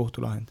tehaksegi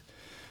kohtulahend.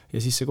 Ja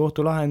siis see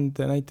kohtulahend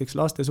näiteks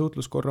laste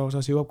suhtluskorra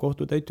osas jõuab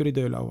kohtutäituri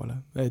töölauale.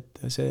 Et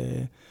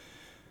see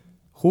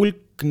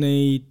hulk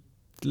neid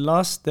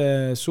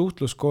laste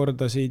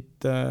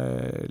suhtluskordasid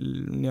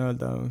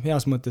nii-öelda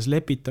heas mõttes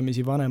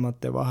lepitamisi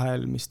vanemate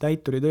vahel, mis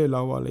täituri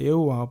töölauale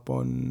jõuab,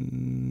 on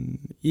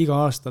iga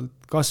aastalt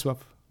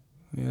kasvav.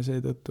 Ja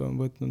seetõttu on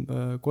võtnud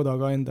koda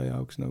ka enda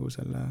jaoks nagu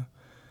selle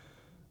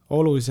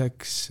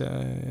oluliseks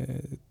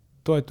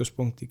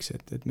toetuspunktiks,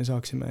 et me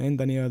saaksime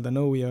enda nii-öelda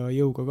nõu ja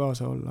jõuga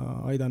kaasa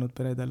olla aidanud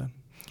peredele.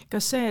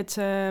 Kas see, et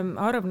see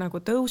arv nagu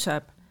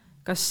tõuseb,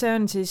 kas see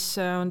on siis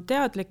on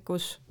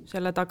teadlikkus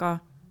selle taga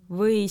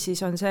või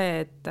siis on see,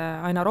 et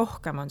aina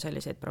rohkem on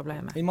selliseid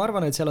probleeme? Ei, ma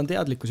arvan, et seal on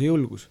teadlikkus ja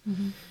julgus.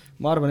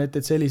 Ma arvan, et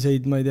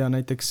selliseid, ma ei tea,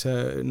 näiteks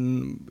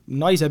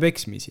naise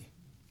peksmisi,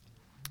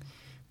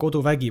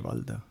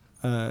 koduvägivalda,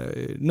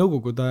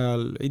 nõukogude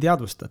ajal ei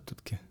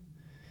teadvustatudki.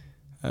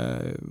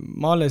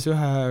 Ma alles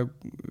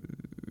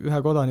ühe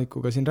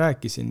kodanikuga siin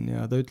rääkisin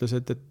ja ta ütles,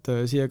 et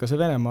siia ka see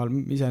Venemaal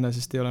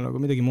iseenesest ei ole nagu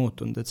midagi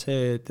muutunud, et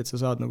see, et sa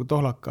saad nagu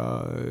tohlaka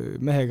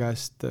mehe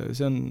käest,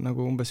 see on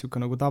nagu umbes siuke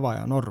nagu tava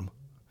ja norm.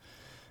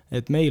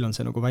 Et meil on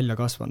see nagu välja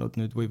kasvanud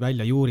nüüd või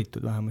välja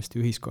juuritud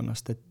vähemasti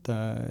ühiskonnast, et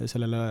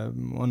sellele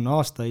on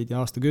aastaid ja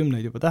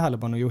aastakümneid juba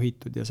tähelepanu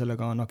juhitud ja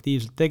sellega on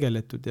aktiivselt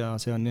tegeletud ja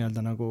see on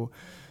nii-öelda nagu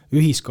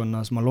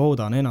ühiskonnas, ma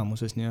loodan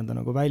enamuses nii-öelda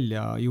nagu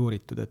välja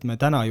juuritud, et me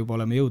täna juba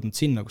oleme jõudnud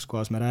sinna, kus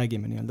kohas me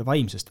räägime nii-öelda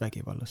vaimsest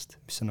vägivallast,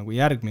 mis on nagu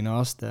järgmine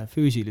aste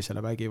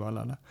füüsilisele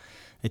vägivallale.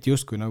 Et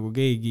justkui nagu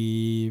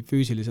keegi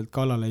füüsiliselt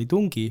kallale ei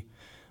tungi,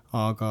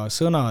 aga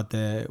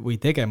sõnade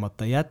või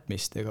tegemata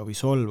jätmistega või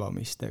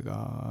solvamistega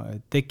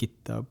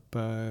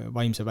tekitab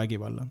vaimse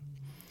vägivalla.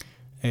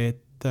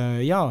 Et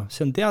jaa,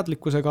 see on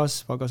teadlikkuse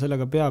kasv, aga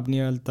sellega peab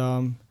nii-öelda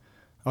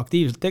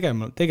aktiivselt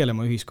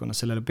tegelema ühiskonnas,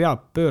 sellele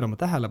peab pöörama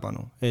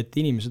tähelepanu, et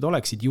inimesed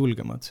oleksid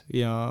julgemad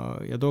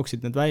ja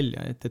tooksid need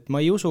välja, et ma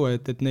ei usu,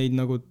 et neid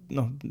nagu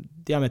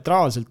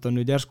diametraalselt on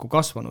nüüd järsku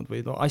kasvanud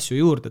või asju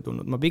juurde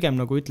tulnud, ma pigem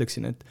nagu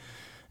ütleksin,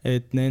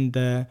 et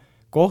nende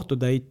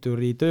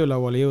kohtutäituri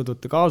töölauale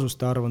jõudvate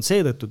kaasuste arv on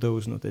seetõttu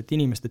tõusnud, et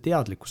inimeste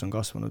teadlikkus on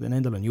kasvanud ja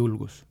nendel on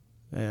julgus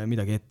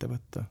midagi ette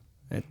võtta.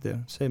 Et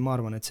see, ma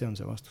arvan, et see on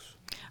see vastus.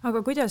 Aga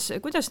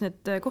kuidas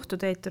need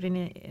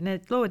kohtutäiturini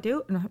need lood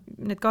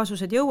need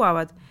kaasused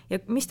jõuavad ja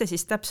mis te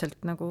siis täpselt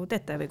nagu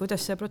teete või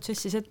kuidas see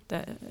protsess siis ette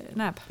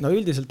näeb? No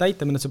üldiselt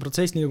täitemenetluse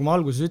protsess, nii nagu ma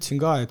alguses ütlesin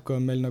ka, et kui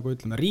on meil nagu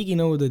ütleme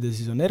riiginõuded ja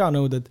siis on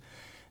eranõuded,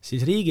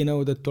 siis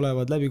riiginõuded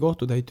tulevad läbi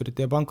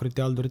kohtutäiturite ja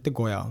pankrotihaldurite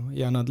koja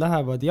ja nad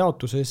lähevad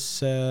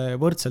jaotusesse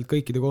võrdselt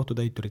kõikide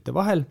kohtutäiturite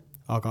vahel,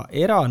 aga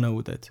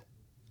eranõuded,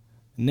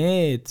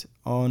 need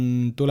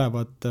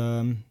tulevad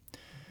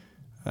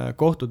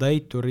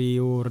kohtutäituri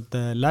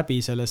juurde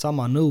läbi selle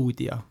sama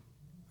nõudja.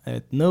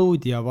 Et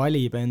nõudja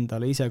valib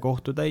endale ise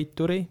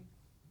kohtutäituri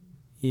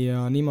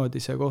ja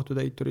niimoodi see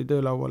kohtutäituri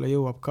töölauale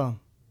jõuab ka.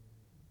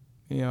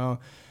 Ja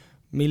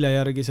mille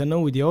järgi see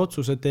nõudja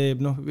otsuse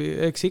teeb,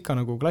 eks ikka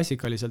nagu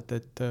klassikaliselt,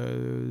 et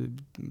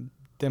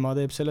tema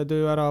teeb selle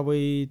töö ära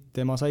või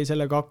tema sai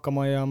sellega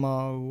hakkama ja ma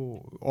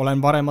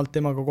olen varemalt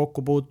temaga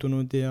kokku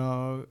puutunud ja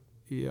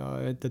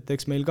et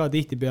eks meil ka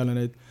tihtipeale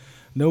need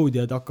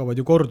nõudjad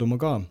hakkavad ju korduma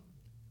ka,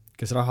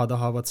 kes raha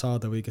tahavad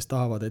saada või kes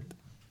tahavad, et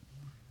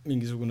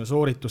mingisugune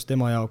sooritus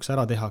tema jaoks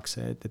ära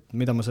tehakse, et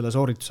mida ma selle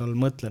soorituse all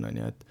mõtlen, on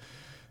ju,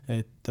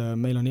 et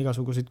meil on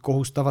igasuguseid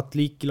kohustavat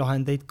liiki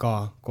lahendeid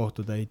ka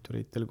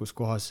kohtutäituritel, kus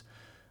kohas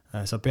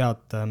sa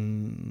pead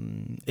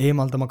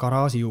eemaldama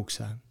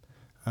garaažiukse,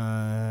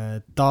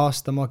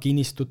 taastama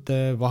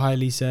kinnistute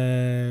vahelise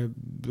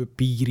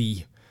piiri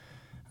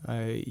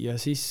ja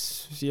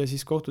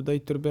siis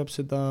kohtutäitur peab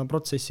seda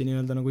protsessi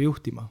nii-öelda nagu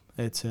juhtima,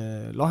 et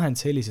see lahend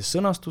sellises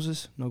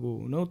sõnastuses nagu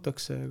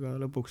nõutakse, aga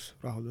lõpuks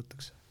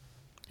rahuldatakse.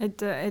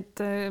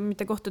 Et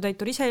mitte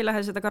kohtutäitur ise ei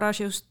lähe seda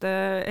garaaži just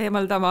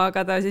eemaldama,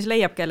 aga ta siis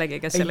leiab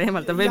kellegi, kes selle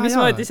eemaldab või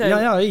mismoodi see?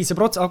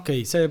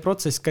 See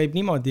protsess käib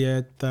niimoodi,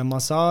 et ma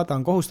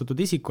saadan kohustatud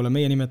isikule,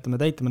 meie nimetame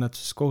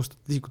täitemenetluses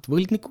kohustatud isikut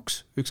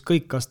võlgnikuks,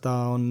 ükskõik kas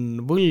ta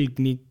on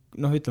võlgnik,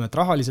 ütleme, et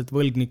rahaliselt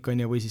võlgnik on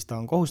ja või siis ta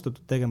on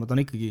kohustatud tegema, ta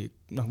on ikkagi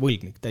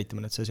võlgnik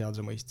täitemenetluse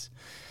seaduse mõistes.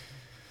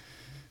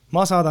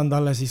 Ma saadan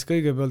talle siis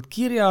kõigepealt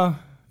kirja,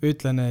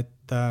 ütlen,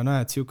 et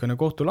näed, siukene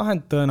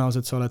kohtulahend,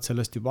 tõenäoliselt sa oled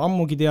sellest juba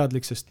ammugi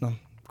teadlik, sest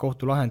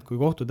kohtulahend, kui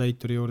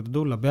kohtutäituri juurde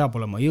tulla, peab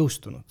olema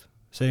jõustunud.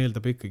 See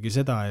eeldab ikkagi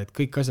seda, et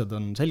kõik asjad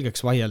on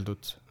selgeks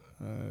vaieldud,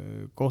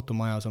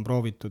 kohtumajas on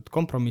proovitud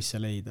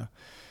kompromisse leida.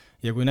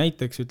 Ja kui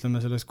näiteks,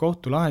 ütleme, selles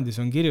kohtulahendis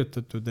on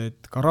kirjutatud,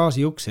 et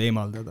garaaži ukse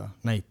eemaldada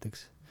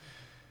näiteks,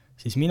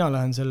 siis mina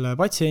lähen selle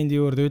patsiendi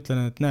juurde ja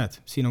ütlen, et näed,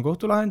 siin on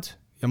kohtulahend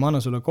ja ma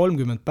annan sulle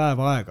 30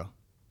 päeva aega.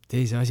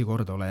 Tee see asi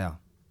korda, ole hea.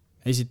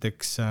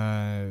 Esiteks,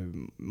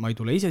 ma ei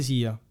tule ise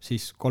siia,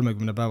 siis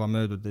 30 päeva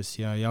möödudes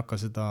ja ei hakka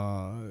seda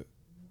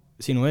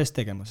sinu eest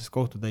tegema, sest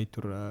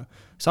kohtutäitur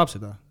saab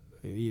seda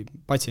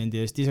patsiendi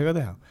eest ise ka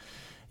teha.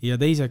 Ja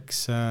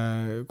teiseks,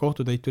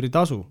 kohtutäituri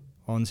tasu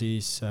on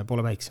siis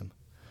poole väiksem.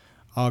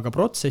 Aga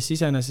protsess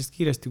iseenesest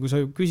kiiresti, kui sa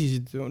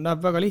küsisid,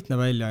 näeb väga lihtne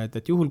välja,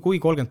 et juhul kui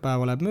 30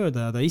 päeva läheb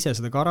mööda ja ta ise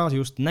seda garaaži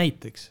just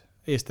näiteks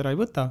eest ära ei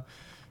võta,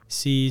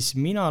 siis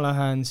mina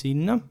lähen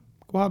sinna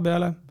koha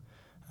peale,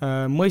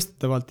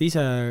 mõistetavalt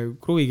ise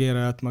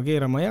kruvikeerajat ma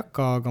keerama ei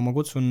hakka, aga ma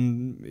kutsun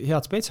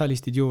head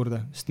spetsialistid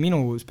juurde, sest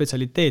minu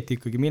spetsialiteet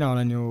ikkagi, mina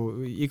olen ju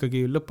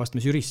ikkagi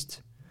lõppastmes jurist,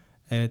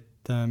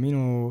 et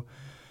minu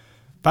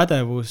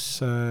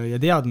pädevus ja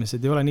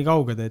teadmised ei ole nii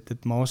kauged,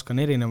 et ma oskan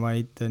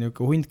erinevaid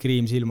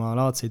hundkriimsilma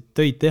laadseid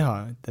töid teha,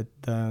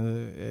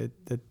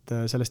 et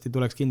sellest ei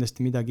tuleks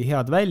kindlasti midagi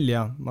head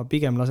välja, ma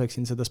pigem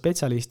laseksin seda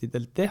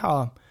spetsialistidelt teha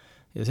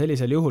ja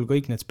sellisel juhul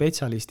kõik need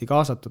spetsialisti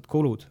kaasatud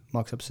kulud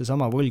maksab see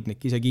sama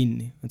võlgnik ise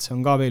kinni, et see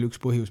on ka veel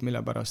üks põhjus, mille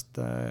pärast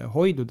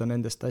hoiduda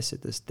nendest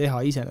asjadest,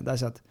 teha ise need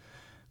asjad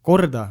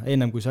korda,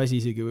 ennem kui see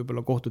asi isegi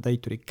võib-olla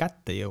kohtutäituri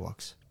kätte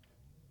jõuaks.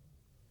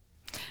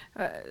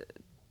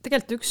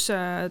 Tegelikult üks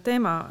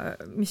teema,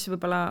 mis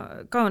võib-olla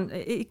ka on,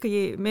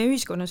 ikkagi meie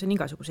ühiskonnas on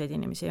igasuguseid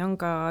inimesi, on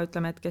ka,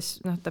 ütleme, et kes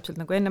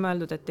täpselt nagu enne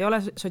mõeldud, et ei ole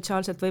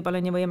sotsiaalselt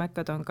võib-olla nii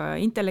võimekad, on ka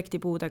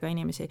intellektipuudega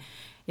inimesi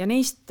ja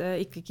neist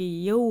ikkagi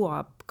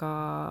jõuab ka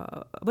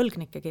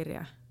võlgnike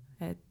kirja.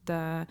 Et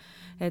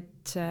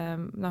see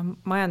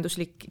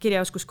majanduslik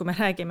kirjaoskus, kui me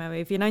räägime,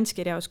 või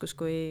finantskirjaoskus,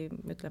 kui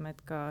ütleme, et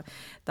ka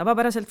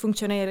tavapäraselt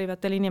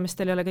funktsioneerivatel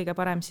inimestel ei ole kõige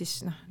parem, siis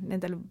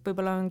nendel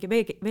võib-olla ongi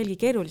veelgi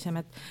keerulisem,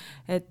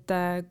 et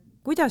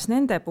kuidas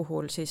nende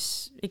puhul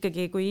siis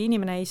ikkagi, kui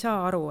inimene ei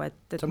saa aru,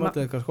 et sa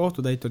mõtled, kas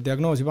kohtutäitur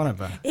diagnoosi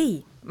paneb või?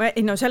 Ei,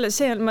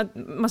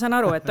 ma saan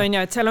aru, et on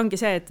ju, et seal ongi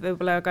see, et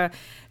võib-olla ka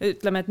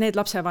ütleme, et need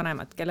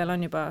lapsevanemad, kellel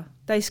on juba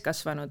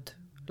täiskasvanud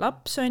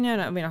laps on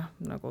ja, või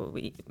nagu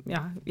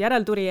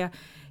järelturija,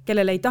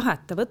 kellel ei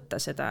taheta võtta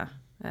seda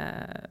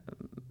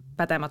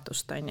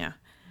pädematust on ja.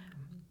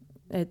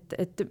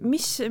 et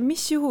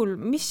mis juhul,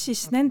 mis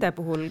siis nende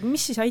puhul,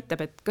 mis siis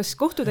aitab, et kas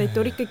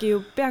kohtutäitur ikkagi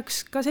ju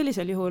peaks ka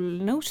sellisel juhul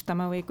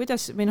nõustama või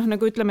kuidas, või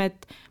nagu ütleme,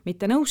 et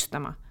mitte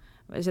nõustama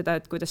seda,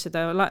 et kuidas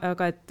seda,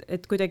 aga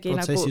et kuidagi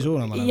protsessi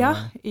suunama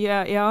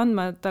ja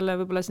andma talle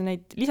võib-olla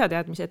neid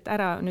lisateadmisi, et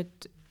ära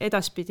nüüd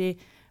edaspidi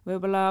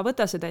võib-olla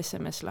võta seda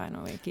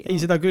SMS-laenu või Ei,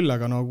 seda küll,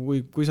 aga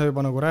kui sa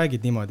juba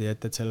räägid niimoodi,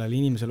 et sellel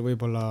inimesel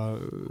võib-olla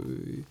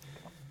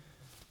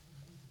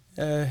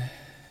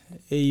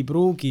ei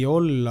pruugi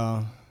olla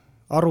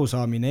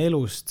arusaamine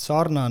elust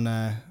sarnane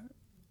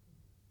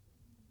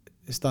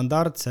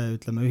standardse,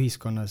 ütleme,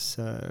 ühiskonnas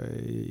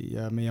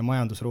ja meie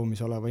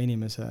majandusruumis oleva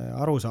inimese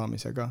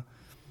arusaamisega.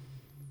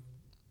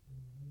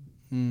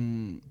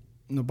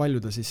 No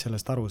palju ta siis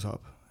sellest aru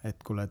saab, et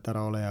kuule, et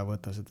ära ole ja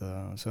võta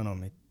seda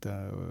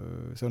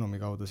sõnumi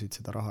kaudu siit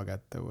seda raha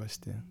kätte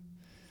uuesti.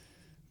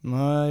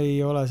 Ma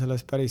ei ole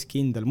selles päris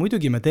kindel.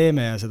 Muidugi me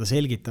teeme ja seda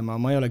selgitama,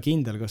 ma ei ole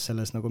kindel, kas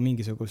selles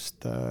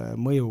mingisugust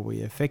mõju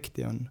või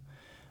efekti on.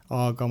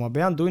 Aga ma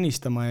pean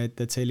tunnistama, et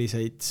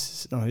selliseid,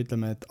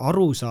 ütleme, et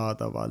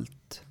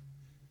arusaadavalt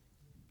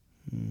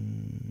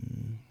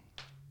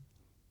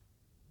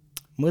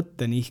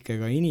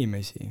mõttenihkega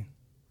inimesi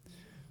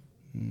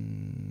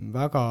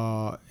väga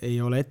ei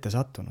ole ette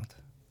sattunud.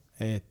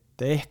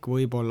 Et ehk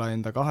võib-olla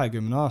enda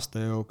 20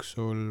 aasta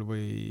jooksul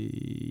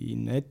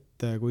võin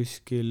ette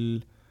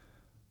kuskil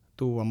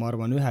tuua, ma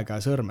arvan, ühe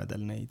käe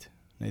sõrmedel neid.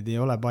 Neid ei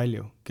ole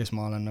palju, kes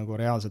ma olen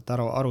reaalselt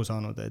aru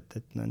saanud, et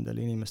nendel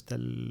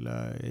inimestel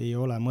ei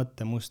ole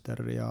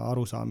mõttemuster ja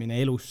arusaamine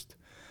elust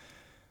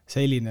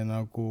selline,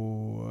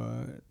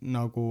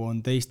 nagu on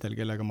teistel,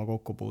 kellega ma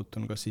kokku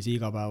puutun, kas siis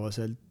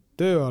igapäevaselt,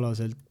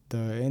 tööalaselt,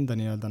 enda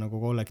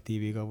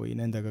kollektiiviga või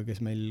nendega,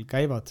 kes meil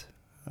käivad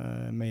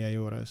meie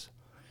juures.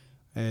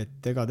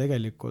 Et ega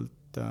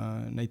tegelikult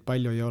neid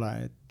palju ei ole,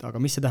 aga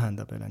mis see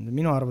tähendab, Helen?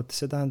 Minu arvates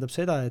see tähendab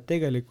seda, et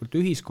tegelikult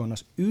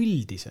ühiskonnas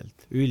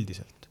üldiselt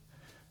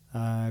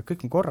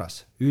kõik on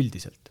korras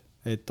üldiselt.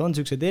 Et on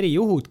sellised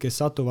erijuhud, kes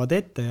satuvad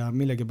ette ja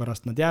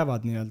millegipärast nad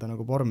jäävad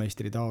nagu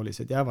pormeistri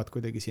taolised, jäävad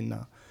kuidagi sinna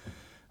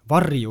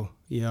varju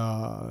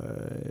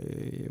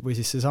või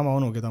siis see sama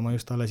onu, keda ma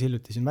just alles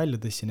hiljuti siin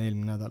välja tõssin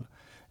eelmine nädal.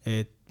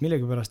 Et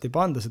millegipärast ei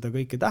panda seda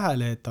kõike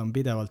tähele, et ta on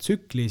pidevalt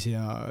tsüklis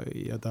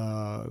ja ta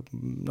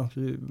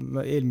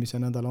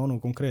eelmise nädala onu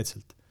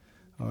konkreetselt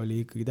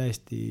oli ikkagi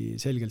täiesti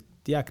selgelt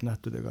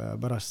jääknähtudega ja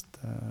pärast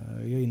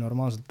jõi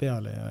normaalselt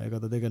peale ja ega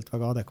ta tegelikult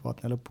väga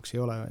adekvaatne lõpuks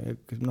ei ole,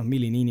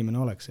 milline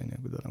inimene oleks,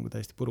 kui ta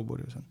täiesti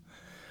purupurjus on.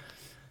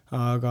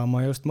 Aga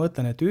ma just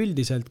mõtlen, et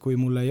üldiselt, kui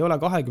mul ei ole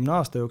 20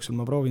 aasta jooksul,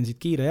 ma proovin siit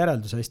kiire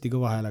järelduse hästi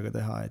kõva häälega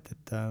teha,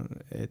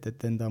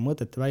 et enda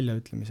mõtete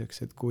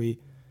väljaütlemiseks, et kui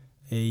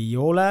ei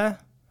ole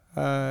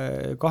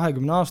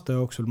 20 aasta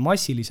jooksul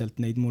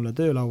massiliselt neid mulle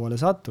töölauale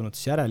sattunud,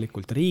 siis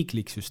järelikult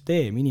riiklik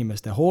süsteem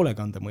inimeste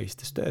hoolekande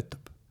mõistes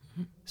töötab.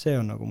 See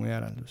on mu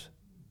järeldus.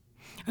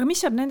 Aga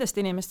mis saab nendest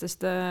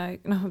inimestest,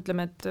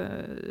 ütleme, et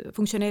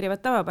funktsioneerivad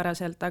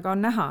tavapäraselt, aga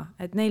on näha,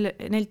 et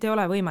neilt ei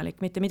ole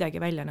võimalik mitte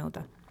midagi välja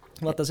nõuda?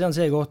 Vaata, see on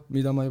see koht,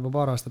 mida ma juba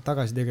paar aastat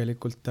tagasi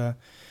tegelikult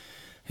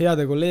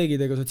heade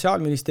kolleegidega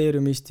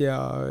Sotsiaalministeeriumist ja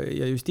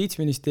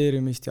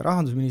Justiitsministeeriumist ja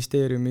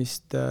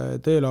Rahandusministeeriumist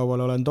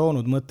töölaual olen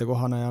toonud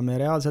mõttekohana ja me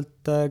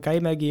reaalselt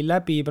käimegi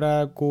läbi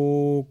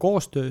praegu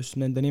koostöös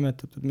nende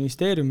nimetatud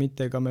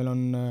ministeeriumitega. Meil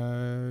on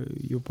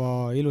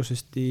juba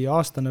ilusasti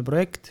aastane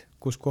projekt,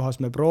 kus kohas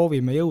me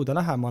proovime jõuda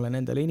lähemale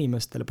nendele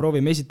inimestele.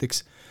 Proovime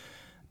esiteks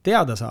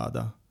teada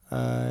saada,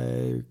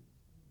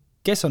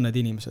 kes on need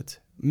inimesed,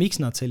 miks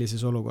nad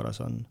sellises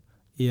olukorras on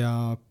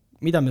ja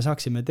mida me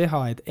saaksime teha,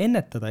 et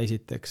ennetada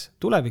esiteks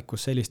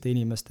tulevikus selliste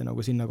inimeste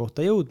sinna kohta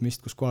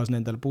jõudmist, kus kohas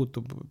nendel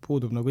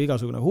puudub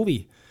igasugune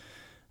huvi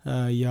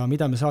ja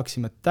mida me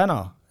saaksime täna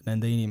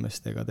nende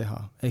inimestega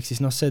teha. Ehk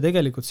siis see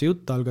tegelikult see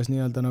jutt algas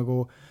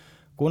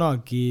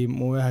kunagi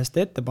mu ühest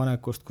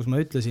ettepanekust, kus ma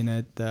ütlesin,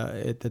 et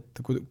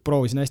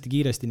proovisin hästi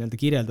kiiresti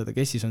kirjeldada,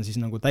 kes siis on siis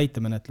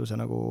täitemenetluse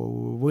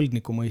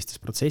võlgniku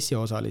mõistes protsessi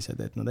osalised,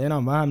 et nad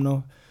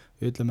enam-vähem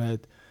ütleme,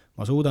 et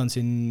ma suudan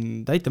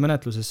siin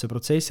täitemenetlusesse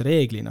protsess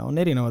reeglina, on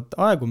erinevad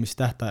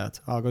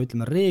aegumistähtajad, aga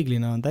ütleme,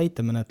 reeglina on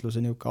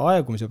täitemenetluse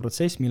aegumise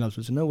protsess, millal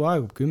sul see nõue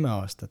aegub 10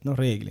 aastat,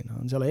 reeglina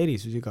on seal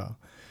erisusi ka.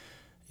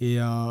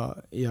 Ja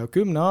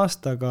 10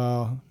 aastaga,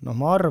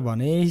 ma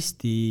arvan,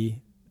 Eesti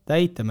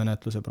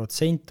täitemenetluse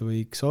protsent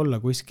võiks olla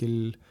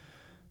kuskil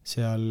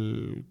seal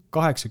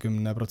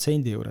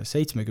 80% juures,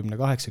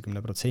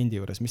 70-80%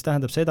 juures, mis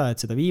tähendab seda,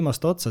 et seda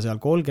viimast otsa seal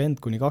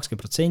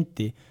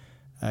 30-20%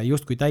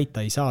 justkui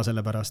täita ei saa,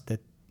 sellepärast,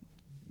 et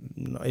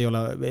ei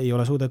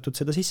ole suudetud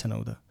seda sisse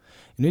nõuda.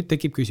 Ja nüüd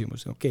tekib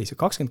küsimus, see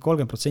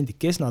 20-30%,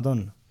 kes nad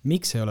on,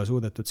 miks ei ole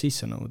suudetud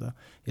sisse nõuda?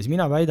 Ja siis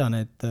mina väidan,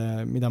 et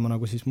mida ma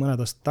siis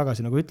mõned aastad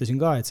tagasi ütlesin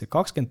ka, et see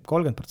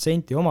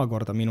 20-30%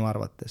 omakorda minu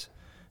arvates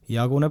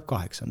jaguneb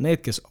 8.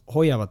 Need, kes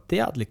hoiavad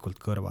teadlikult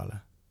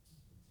kõrvale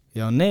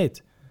ja on need,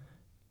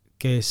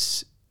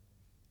 kes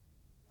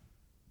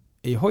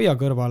ei hoia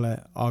kõrvale,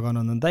 aga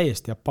nad on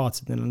täiesti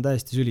apaatsed, neil on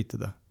täiesti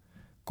sülitada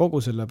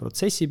kogu selle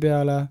protsessi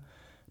peale,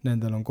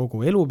 nendel on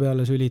kogu elu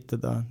peale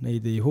sülitada,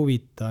 neid ei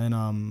huvita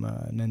enam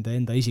nende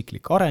enda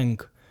isiklik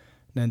areng,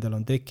 nendel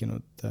on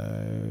tekkinud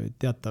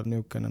teatav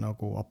niisugune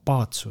nagu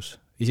apaatsus,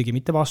 isegi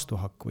mitte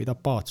vastuhakk, vaid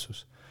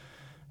apaatsus.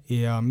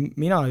 Ja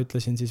mina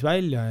ütlesin siis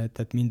välja,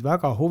 et mind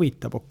väga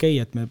huvitab,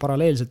 et me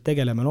paralleelselt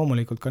tegeleme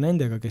loomulikult ka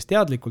nendega, kes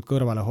teadlikult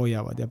kõrvale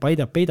hoiavad ja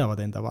peidavad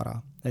enda vara.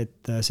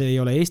 Et see ei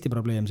ole Eesti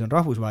probleem, see on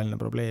rahvusvaheline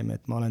probleem,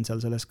 et ma olen seal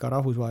selles ka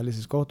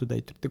rahvusvahelises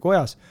kohtutäiturite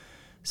kojas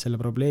selle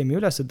probleemi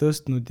üles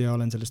tõstnud ja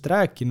olen sellest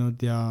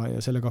rääkinud ja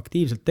sellega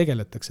aktiivselt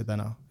tegeletakse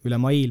täna üle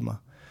maailma.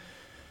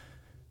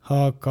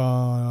 Aga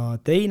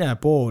teine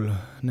pool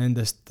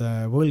nendest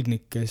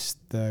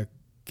võlgnikest,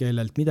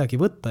 kellelt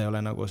midagi võtta ei ole,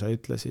 nagu sa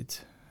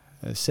ütlesid,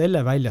 selle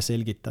välja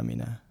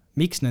selgitamine,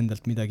 miks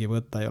nendelt midagi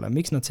võtta ei ole,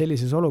 miks nad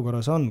sellises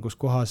olukorras on, kus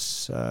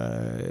kohas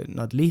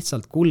nad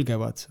lihtsalt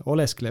kulgevad,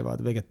 olesklevad,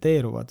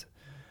 vegeteeruvad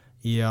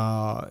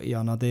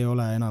ja nad ei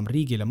ole enam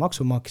riigile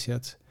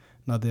maksumaksjad,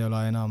 nad ei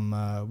ole enam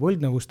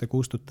võlgnevuste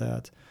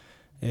kustutajad,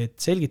 et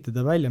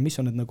selgitada välja, mis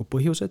on need nagu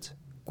põhjused,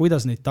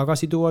 kuidas neid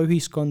tagasi tuua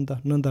ühiskonda,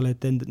 nõndale,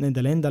 et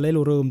nendel endal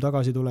elurõõm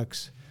tagasi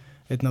tuleks,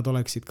 et nad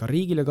oleksid ka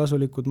riigile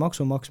kasulikud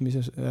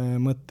maksumaksmise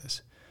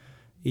mõttes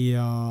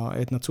ja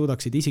et nad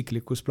suudaksid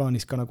isiklikus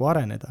plaanis ka nagu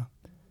areneda.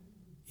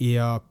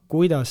 Ja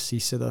kuidas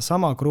siis seda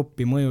sama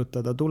gruppi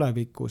mõjutada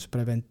tulevikus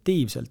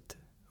preventiivselt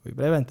või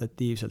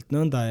preventatiivselt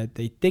nõnda, et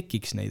ei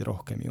tekiks neid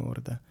rohkem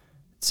juurde.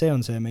 See on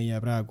see meie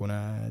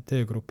praegune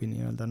töögrupi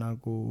nii-öelda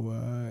nagu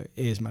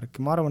eesmärk.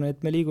 Ma arvan,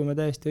 et me liigume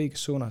täiesti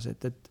õiges suunas,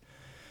 et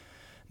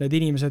need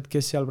inimesed,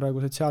 kes seal praegu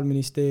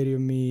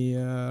Sotsiaalministeeriumi,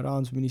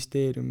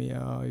 Rahandusministeeriumi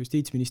ja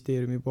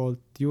Justiitsministeeriumi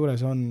poolt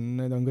juures on,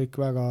 need on kõik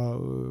väga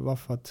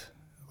vahvad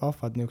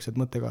niisugused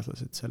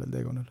mõttekaaslased sellel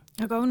teekonal.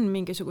 Aga on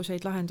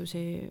mingisuguseid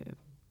lahendusi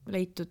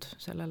leitud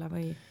sellele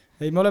või?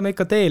 Ei, me oleme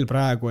ikka teel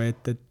praegu,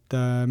 et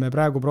me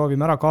praegu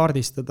proovime ära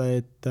kaardistada,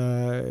 et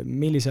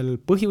millisel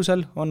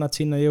põhjusel on nad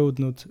sinna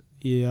jõudnud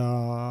ja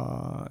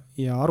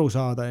aru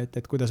saada, et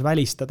kuidas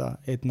välistada,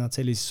 et nad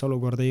sellises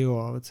olukorda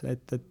jõuavad.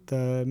 Et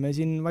me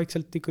siin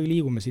vaikselt ikkagi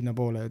liigume sinna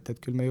poole, et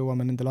küll me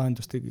jõuame nende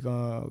lahendustega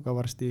ka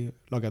varsti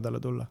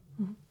lagedale tulla.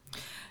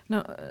 No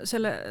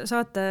selle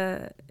saate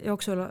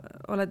jooksul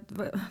oled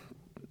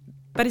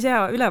päris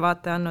hea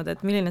ülevaate andnud,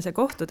 et milline see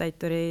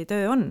kohtutäituri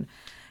töö on.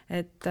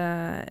 Et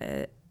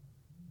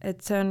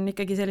see on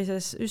ikkagi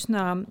sellises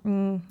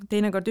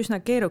teinekord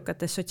üsna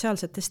keerukates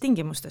sotsiaalsetes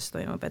tingimustes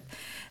toimub.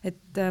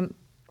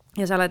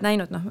 Ja sa oled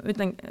näinud,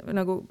 ütlen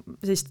nagu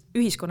sellist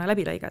ühiskonna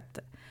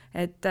läbilõigat.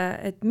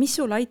 Et mis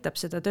sul aitab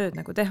seda tööd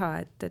nagu teha,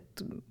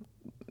 et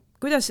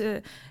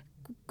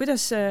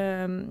kuidas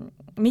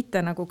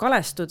mitte nagu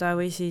kalestuda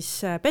või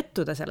siis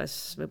pettuda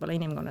selles võib-olla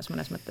inimkonnas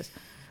mõnes mõttes?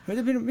 Ma ei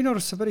tea, minu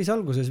arust sa päris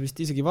alguses vist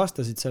isegi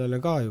vastasid sellele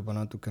ka juba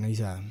natukene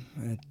ise,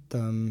 ta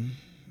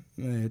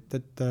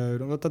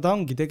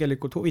ongi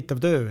tegelikult huvitav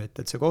töö,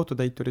 et see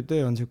kohtutäituri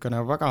töö on niisugune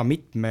väga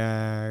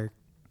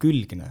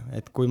mitmekülgne,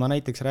 et kui ma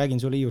näiteks räägin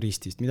sulle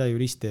juristist, mida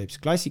jurist teeb,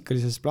 siis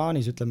klassikalises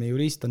plaanis ütleme,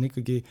 jurist on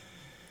ikkagi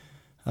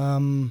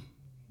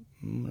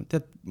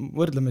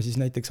võrdleme siis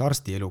näiteks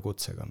arsti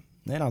elukutsega.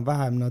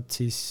 Enam-vähem nad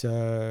siis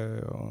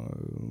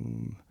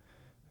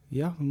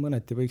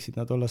mõneti võiksid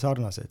nad olla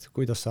sarnased.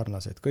 Kuidas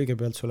sarnased?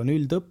 Kõigepealt sul on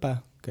üldõpe,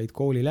 käid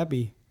kooli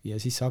läbi ja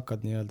siis sa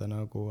hakkad nii-öelda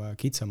nagu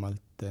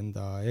kitsamalt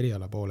enda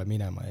eriala poole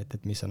minema,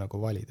 et mis sa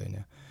nagu valid, on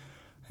ju.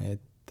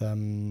 Et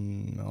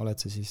oled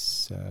sa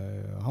siis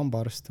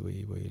hambaarst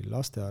või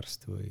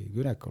lastearst või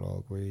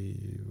günekoloog või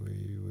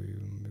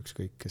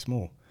ükskõik kes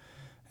muu.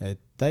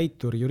 Et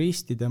täitur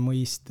juristide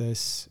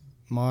mõistes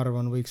ma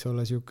arvan, võiks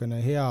olla niisugune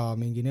hea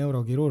mingi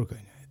neurokirurg,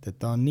 et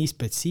ta on nii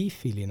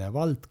spetsiifiline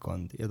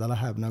valdkond ja ta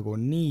läheb nagu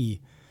nii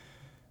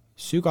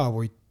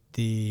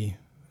sügavuti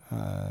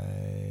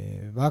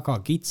väga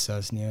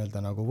kitsas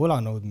nii-öelda nagu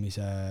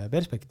võlanõudmise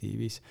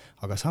perspektiivis,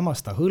 aga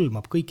samas ta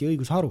hõlmab kõiki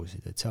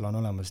õigusharusid, et seal on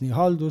olemas nii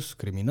haldus,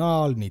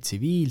 kriminaal, nii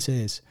tsiviil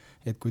sees,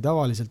 et kui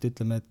tavaliselt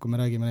ütleme, et kui me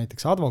räägime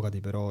näiteks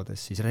advokaadibüroodes,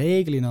 siis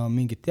reeglina on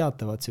mingid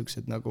teatavad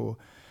siuksed nagu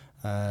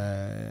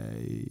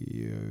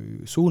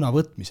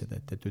suunavõtmised,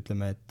 et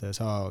ütleme, et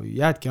sa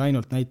jäädki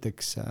ainult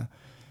näiteks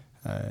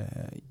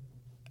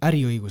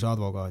äriõiguse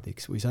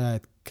advokaadiks või sa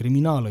jääd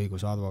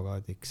kriminaalõiguse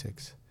advokaadiks,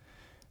 eks.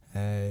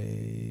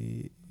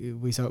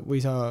 Või sa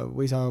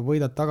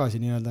võidad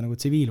tagasi nii-öelda nagu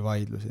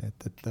tsiviilvaidlusi,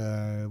 et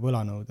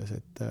võlanõudes,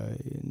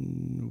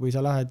 või sa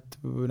lähed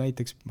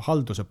näiteks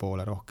halduse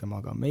poole rohkem,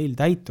 aga meil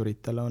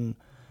täituritel on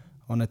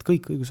et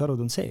kõik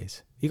õigusharud on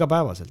sees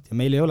igapäevaselt ja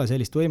meil ei ole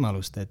sellist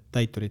võimalust, et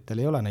täituritel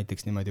ei ole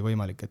näiteks niimoodi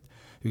võimalik,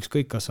 et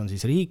ükskõik, kas on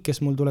siis riik, kes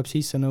mul tuleb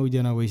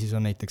sissenõudjana või siis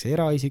on näiteks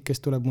eraisik,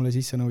 kes tuleb mulle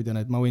sissenõudjana,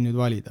 et ma võin nüüd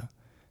valida.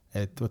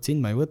 Et võt sind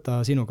ma ei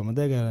võta, sinuga ma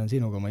tegelen,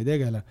 sinuga ma ei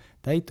tegele.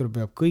 Täitur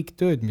peab kõik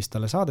tööd, mis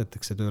talle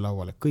saadetakse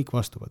töölauale, kõik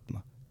vastu võtma.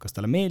 Kas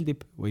talle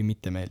meeldib või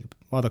mitte meeldib.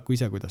 Vaadaku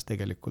ise, kuidas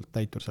tegelikult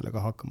täitur sellega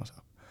hakkama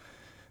saab.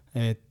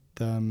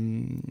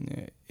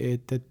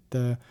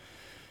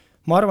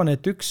 Ma arvan,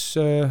 et üks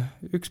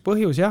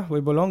põhjus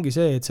võib-olla ongi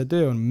see, et see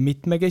töö on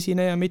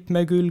mitmekesine ja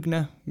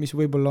mitmekülgne, mis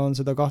võib-olla on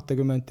seda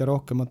 20 ja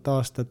rohkemat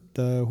aastat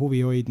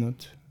huvi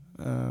hoidnud.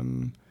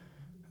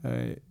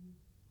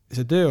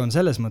 see töö on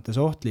selles mõttes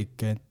ohtlik,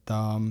 et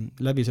ta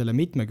läbi selle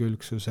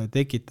mitmekülgsuse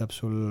tekitab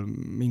sul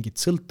mingit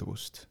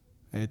sõltuvust.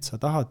 Et sa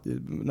tahad,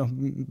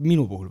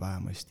 minu puhul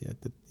vähemasti,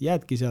 et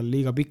jäädki seal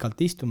liiga pikalt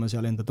istuma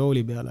seal enda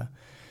tooli peale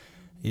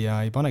ja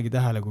ei panegi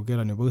tähele, kui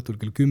kell on juba õhtul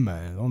kell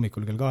 10,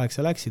 hommikul kell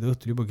 8 läksid,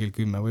 õhtul juba kell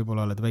 10,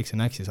 võib-olla oled väikse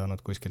näksi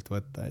saanud kuskilt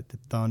võtta, et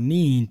ta on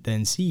nii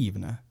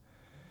intensiivne,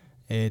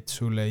 et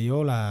sul ei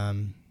ole,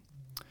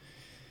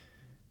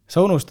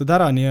 sa unustad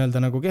ära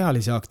nii-öelda nagu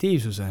kehalise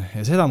aktiivsuse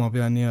ja seda ma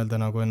pean nii-öelda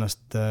nagu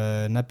ennast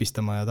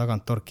näpistama ja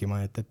tagant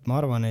torkima, et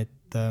ma arvan,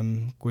 et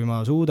kui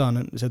ma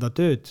suudan seda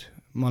tööd,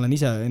 ma olen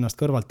ise ennast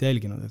kõrvalt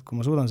jälginud, et kui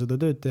ma suudan seda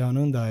tööd teha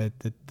nõnda,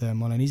 et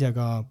ma olen ise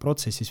ka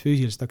protsessis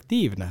füüsiliselt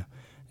aktiivne,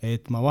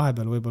 et ma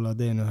vahepeal võib-olla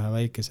teen ühe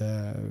väikese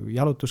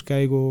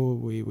jalutuskäigu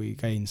või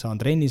saan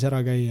trennis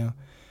ära käia,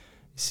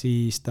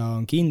 siis ta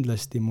on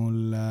kindlasti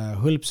mul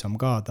hõlpsam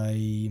ka, ta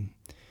ei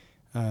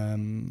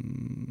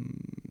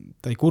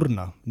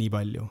kurna nii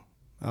palju.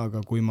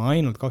 Aga kui ma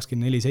ainult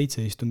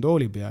 24/7 istun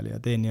tooli peal ja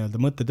teen nii-öelda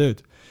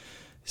mõttetööd,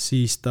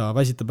 siis ta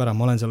väsitab ära,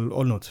 ma olen seal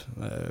olnud.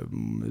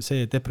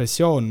 See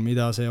depressioon,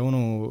 mida see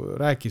onu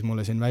rääkis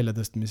mulle siin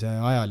väljatõstmise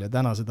ajal ja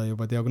täna seda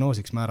juba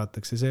diagnoosiks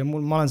määratakse,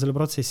 ma olen selle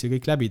protsessi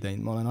kõik läbi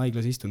teinud, ma olen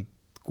haiglas istunud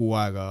 6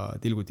 aega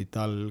tilgutit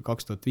all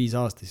 2005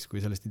 aastas,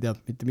 kui sellest ei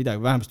teadnud mitte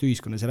midagi, vähemasti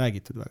ühiskonnas ei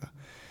räägitud väga.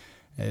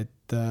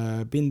 Et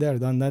been there,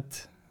 done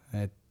that,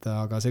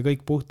 aga see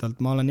kõik puhtalt,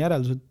 ma olen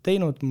järeldused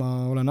teinud,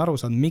 ma olen aru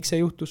saanud, miks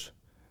see juhtus,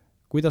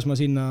 kuidas ma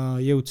sinna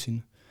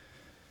jõudsin.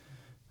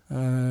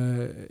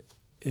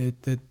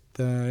 Et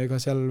ega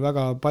seal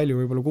väga palju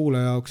võib-olla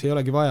kuulaja jaoks ei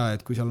olegi vaja,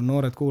 et kui seal on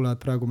noored kuulajad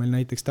praegu meil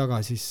näiteks taga,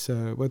 siis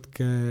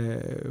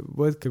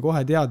võtke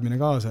kohe teadmine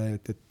kaasa,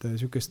 et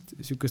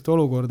sükest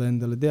olukorda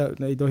endale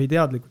ei tohi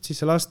teadlikult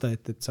sisse lasta,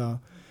 et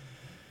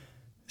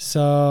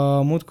sa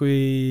muudkui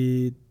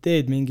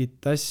teed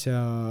mingit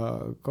asja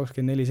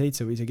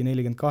 24/7 või isegi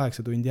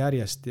 48 tundi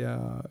järjest ja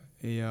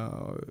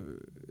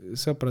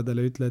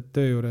sõpradele ütled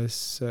töö juures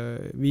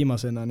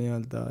viimasena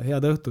nii-öelda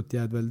head õhtut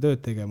jääd veel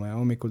tööd tegema ja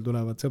hommikul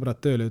tulevad sõbrad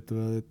tööle ja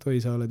ütlevad, et oi,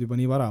 sa oled juba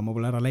nii vara, ma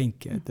pole ära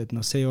läinki, et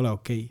see ei ole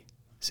okei.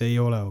 See ei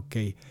ole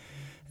okei.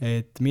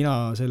 Et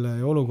mina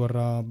selle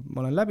olukorra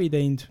ma olen läbi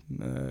teinud,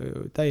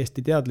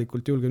 täiesti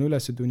teadlikult julgen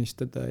üles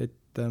tunnistada,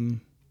 et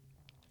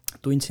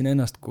tundsin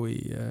ennast kui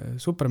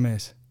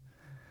supermees,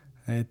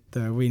 et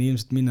võin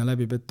ilmselt minna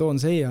läbi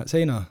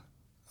betoonseina,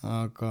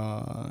 aga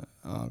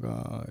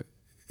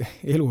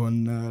elu on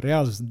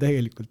reaalselt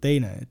tegelikult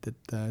teine,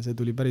 et see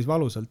tuli päris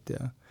valusalt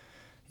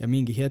ja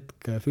mingi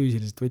hetk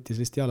füüsiliselt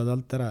võttis lihtsalt jalad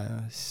alt ära ja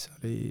siis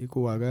oli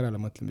 6 aega järele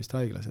mõtlemist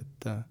haiglas,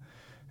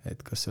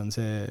 et kas see on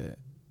see,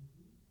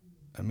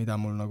 mida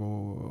mul nagu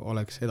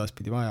oleks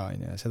edaspidi vaja,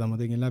 ja seda ma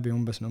tegin läbi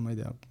umbes, ma ei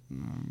tea,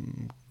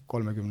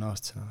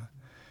 30-aastasena.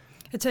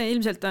 Et see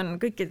ilmselt on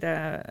kõikide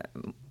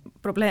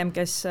probleem,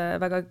 kes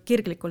väga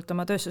kirglikult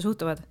oma töösse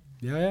suhtuvad.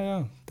 Ja,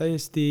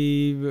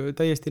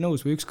 täiesti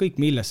nõus või ükskõik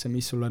millesse,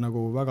 mis sulle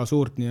nagu väga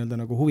suurt nii-öelda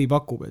nagu huvi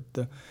pakub, et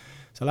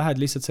sa lähed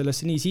lihtsalt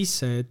sellesse nii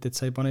sisse, et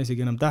sa ei pane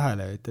isegi enam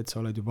tähele, et sa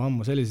oled juba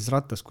ammu sellises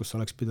rattas, kus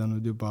oleks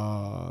pidanud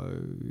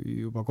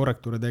juba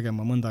korrektuure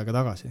tegema mõnda aega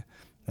tagasi,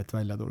 et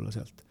välja tulla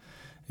sealt.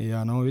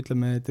 Ja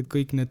ütleme, et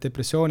kõik need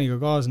depressiooniga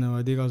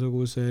kaasnevad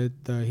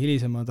igasugused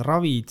hilisemad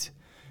ravid,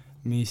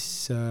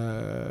 mis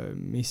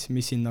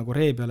siin nagu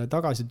ree peale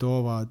tagasi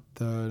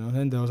toovad,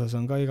 nende osas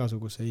on ka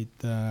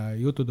igasuguseid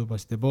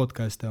jututubasid ja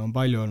podcast'e on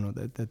palju olnud,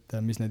 et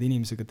mis need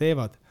inimesega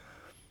teevad.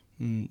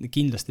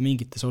 Kindlasti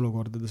mingites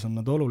olukordades on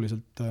nad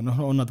oluliselt,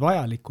 on nad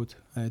vajalikud,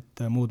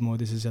 et muud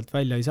moodi sa sealt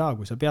välja ei saa,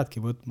 kui sa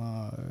peadki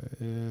võtma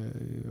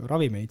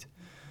ravimeid.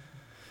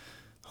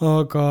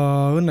 Aga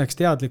õnneks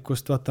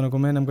teadlikkust, vaata nagu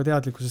me ennem ka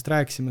teadlikkusest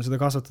rääkisime, seda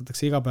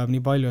kasvatatakse iga päev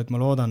nii palju, et ma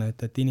loodan, et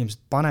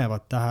inimesed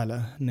panevad tähele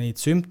neid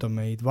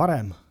sümptomeid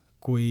varem,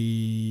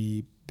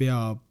 kui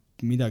peab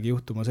midagi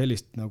juhtuma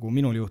sellist, nagu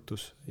minul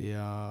juhtus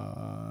ja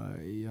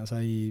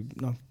sa ei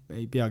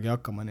peagi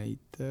hakkama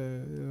neid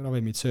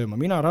ravimid sööma.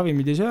 Mina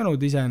ravimid ei söönud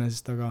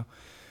iseenesest, aga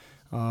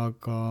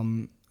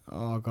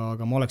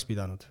ma oleks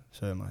pidanud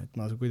sööma, et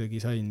ma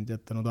kuidagi sain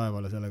jätanud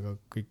aevale sellega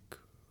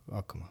kõik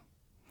hakkama.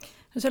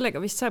 No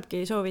sellega vist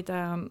saabki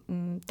soovida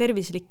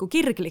tervislikku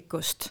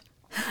kirglikkust.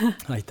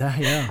 Aitäh,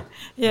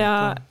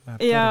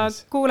 ja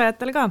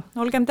kuulajatele ka.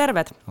 Olgem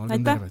terved.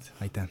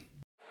 Aitäh.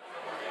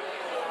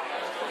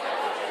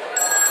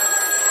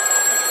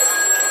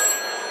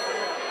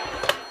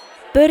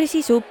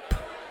 Börsisupp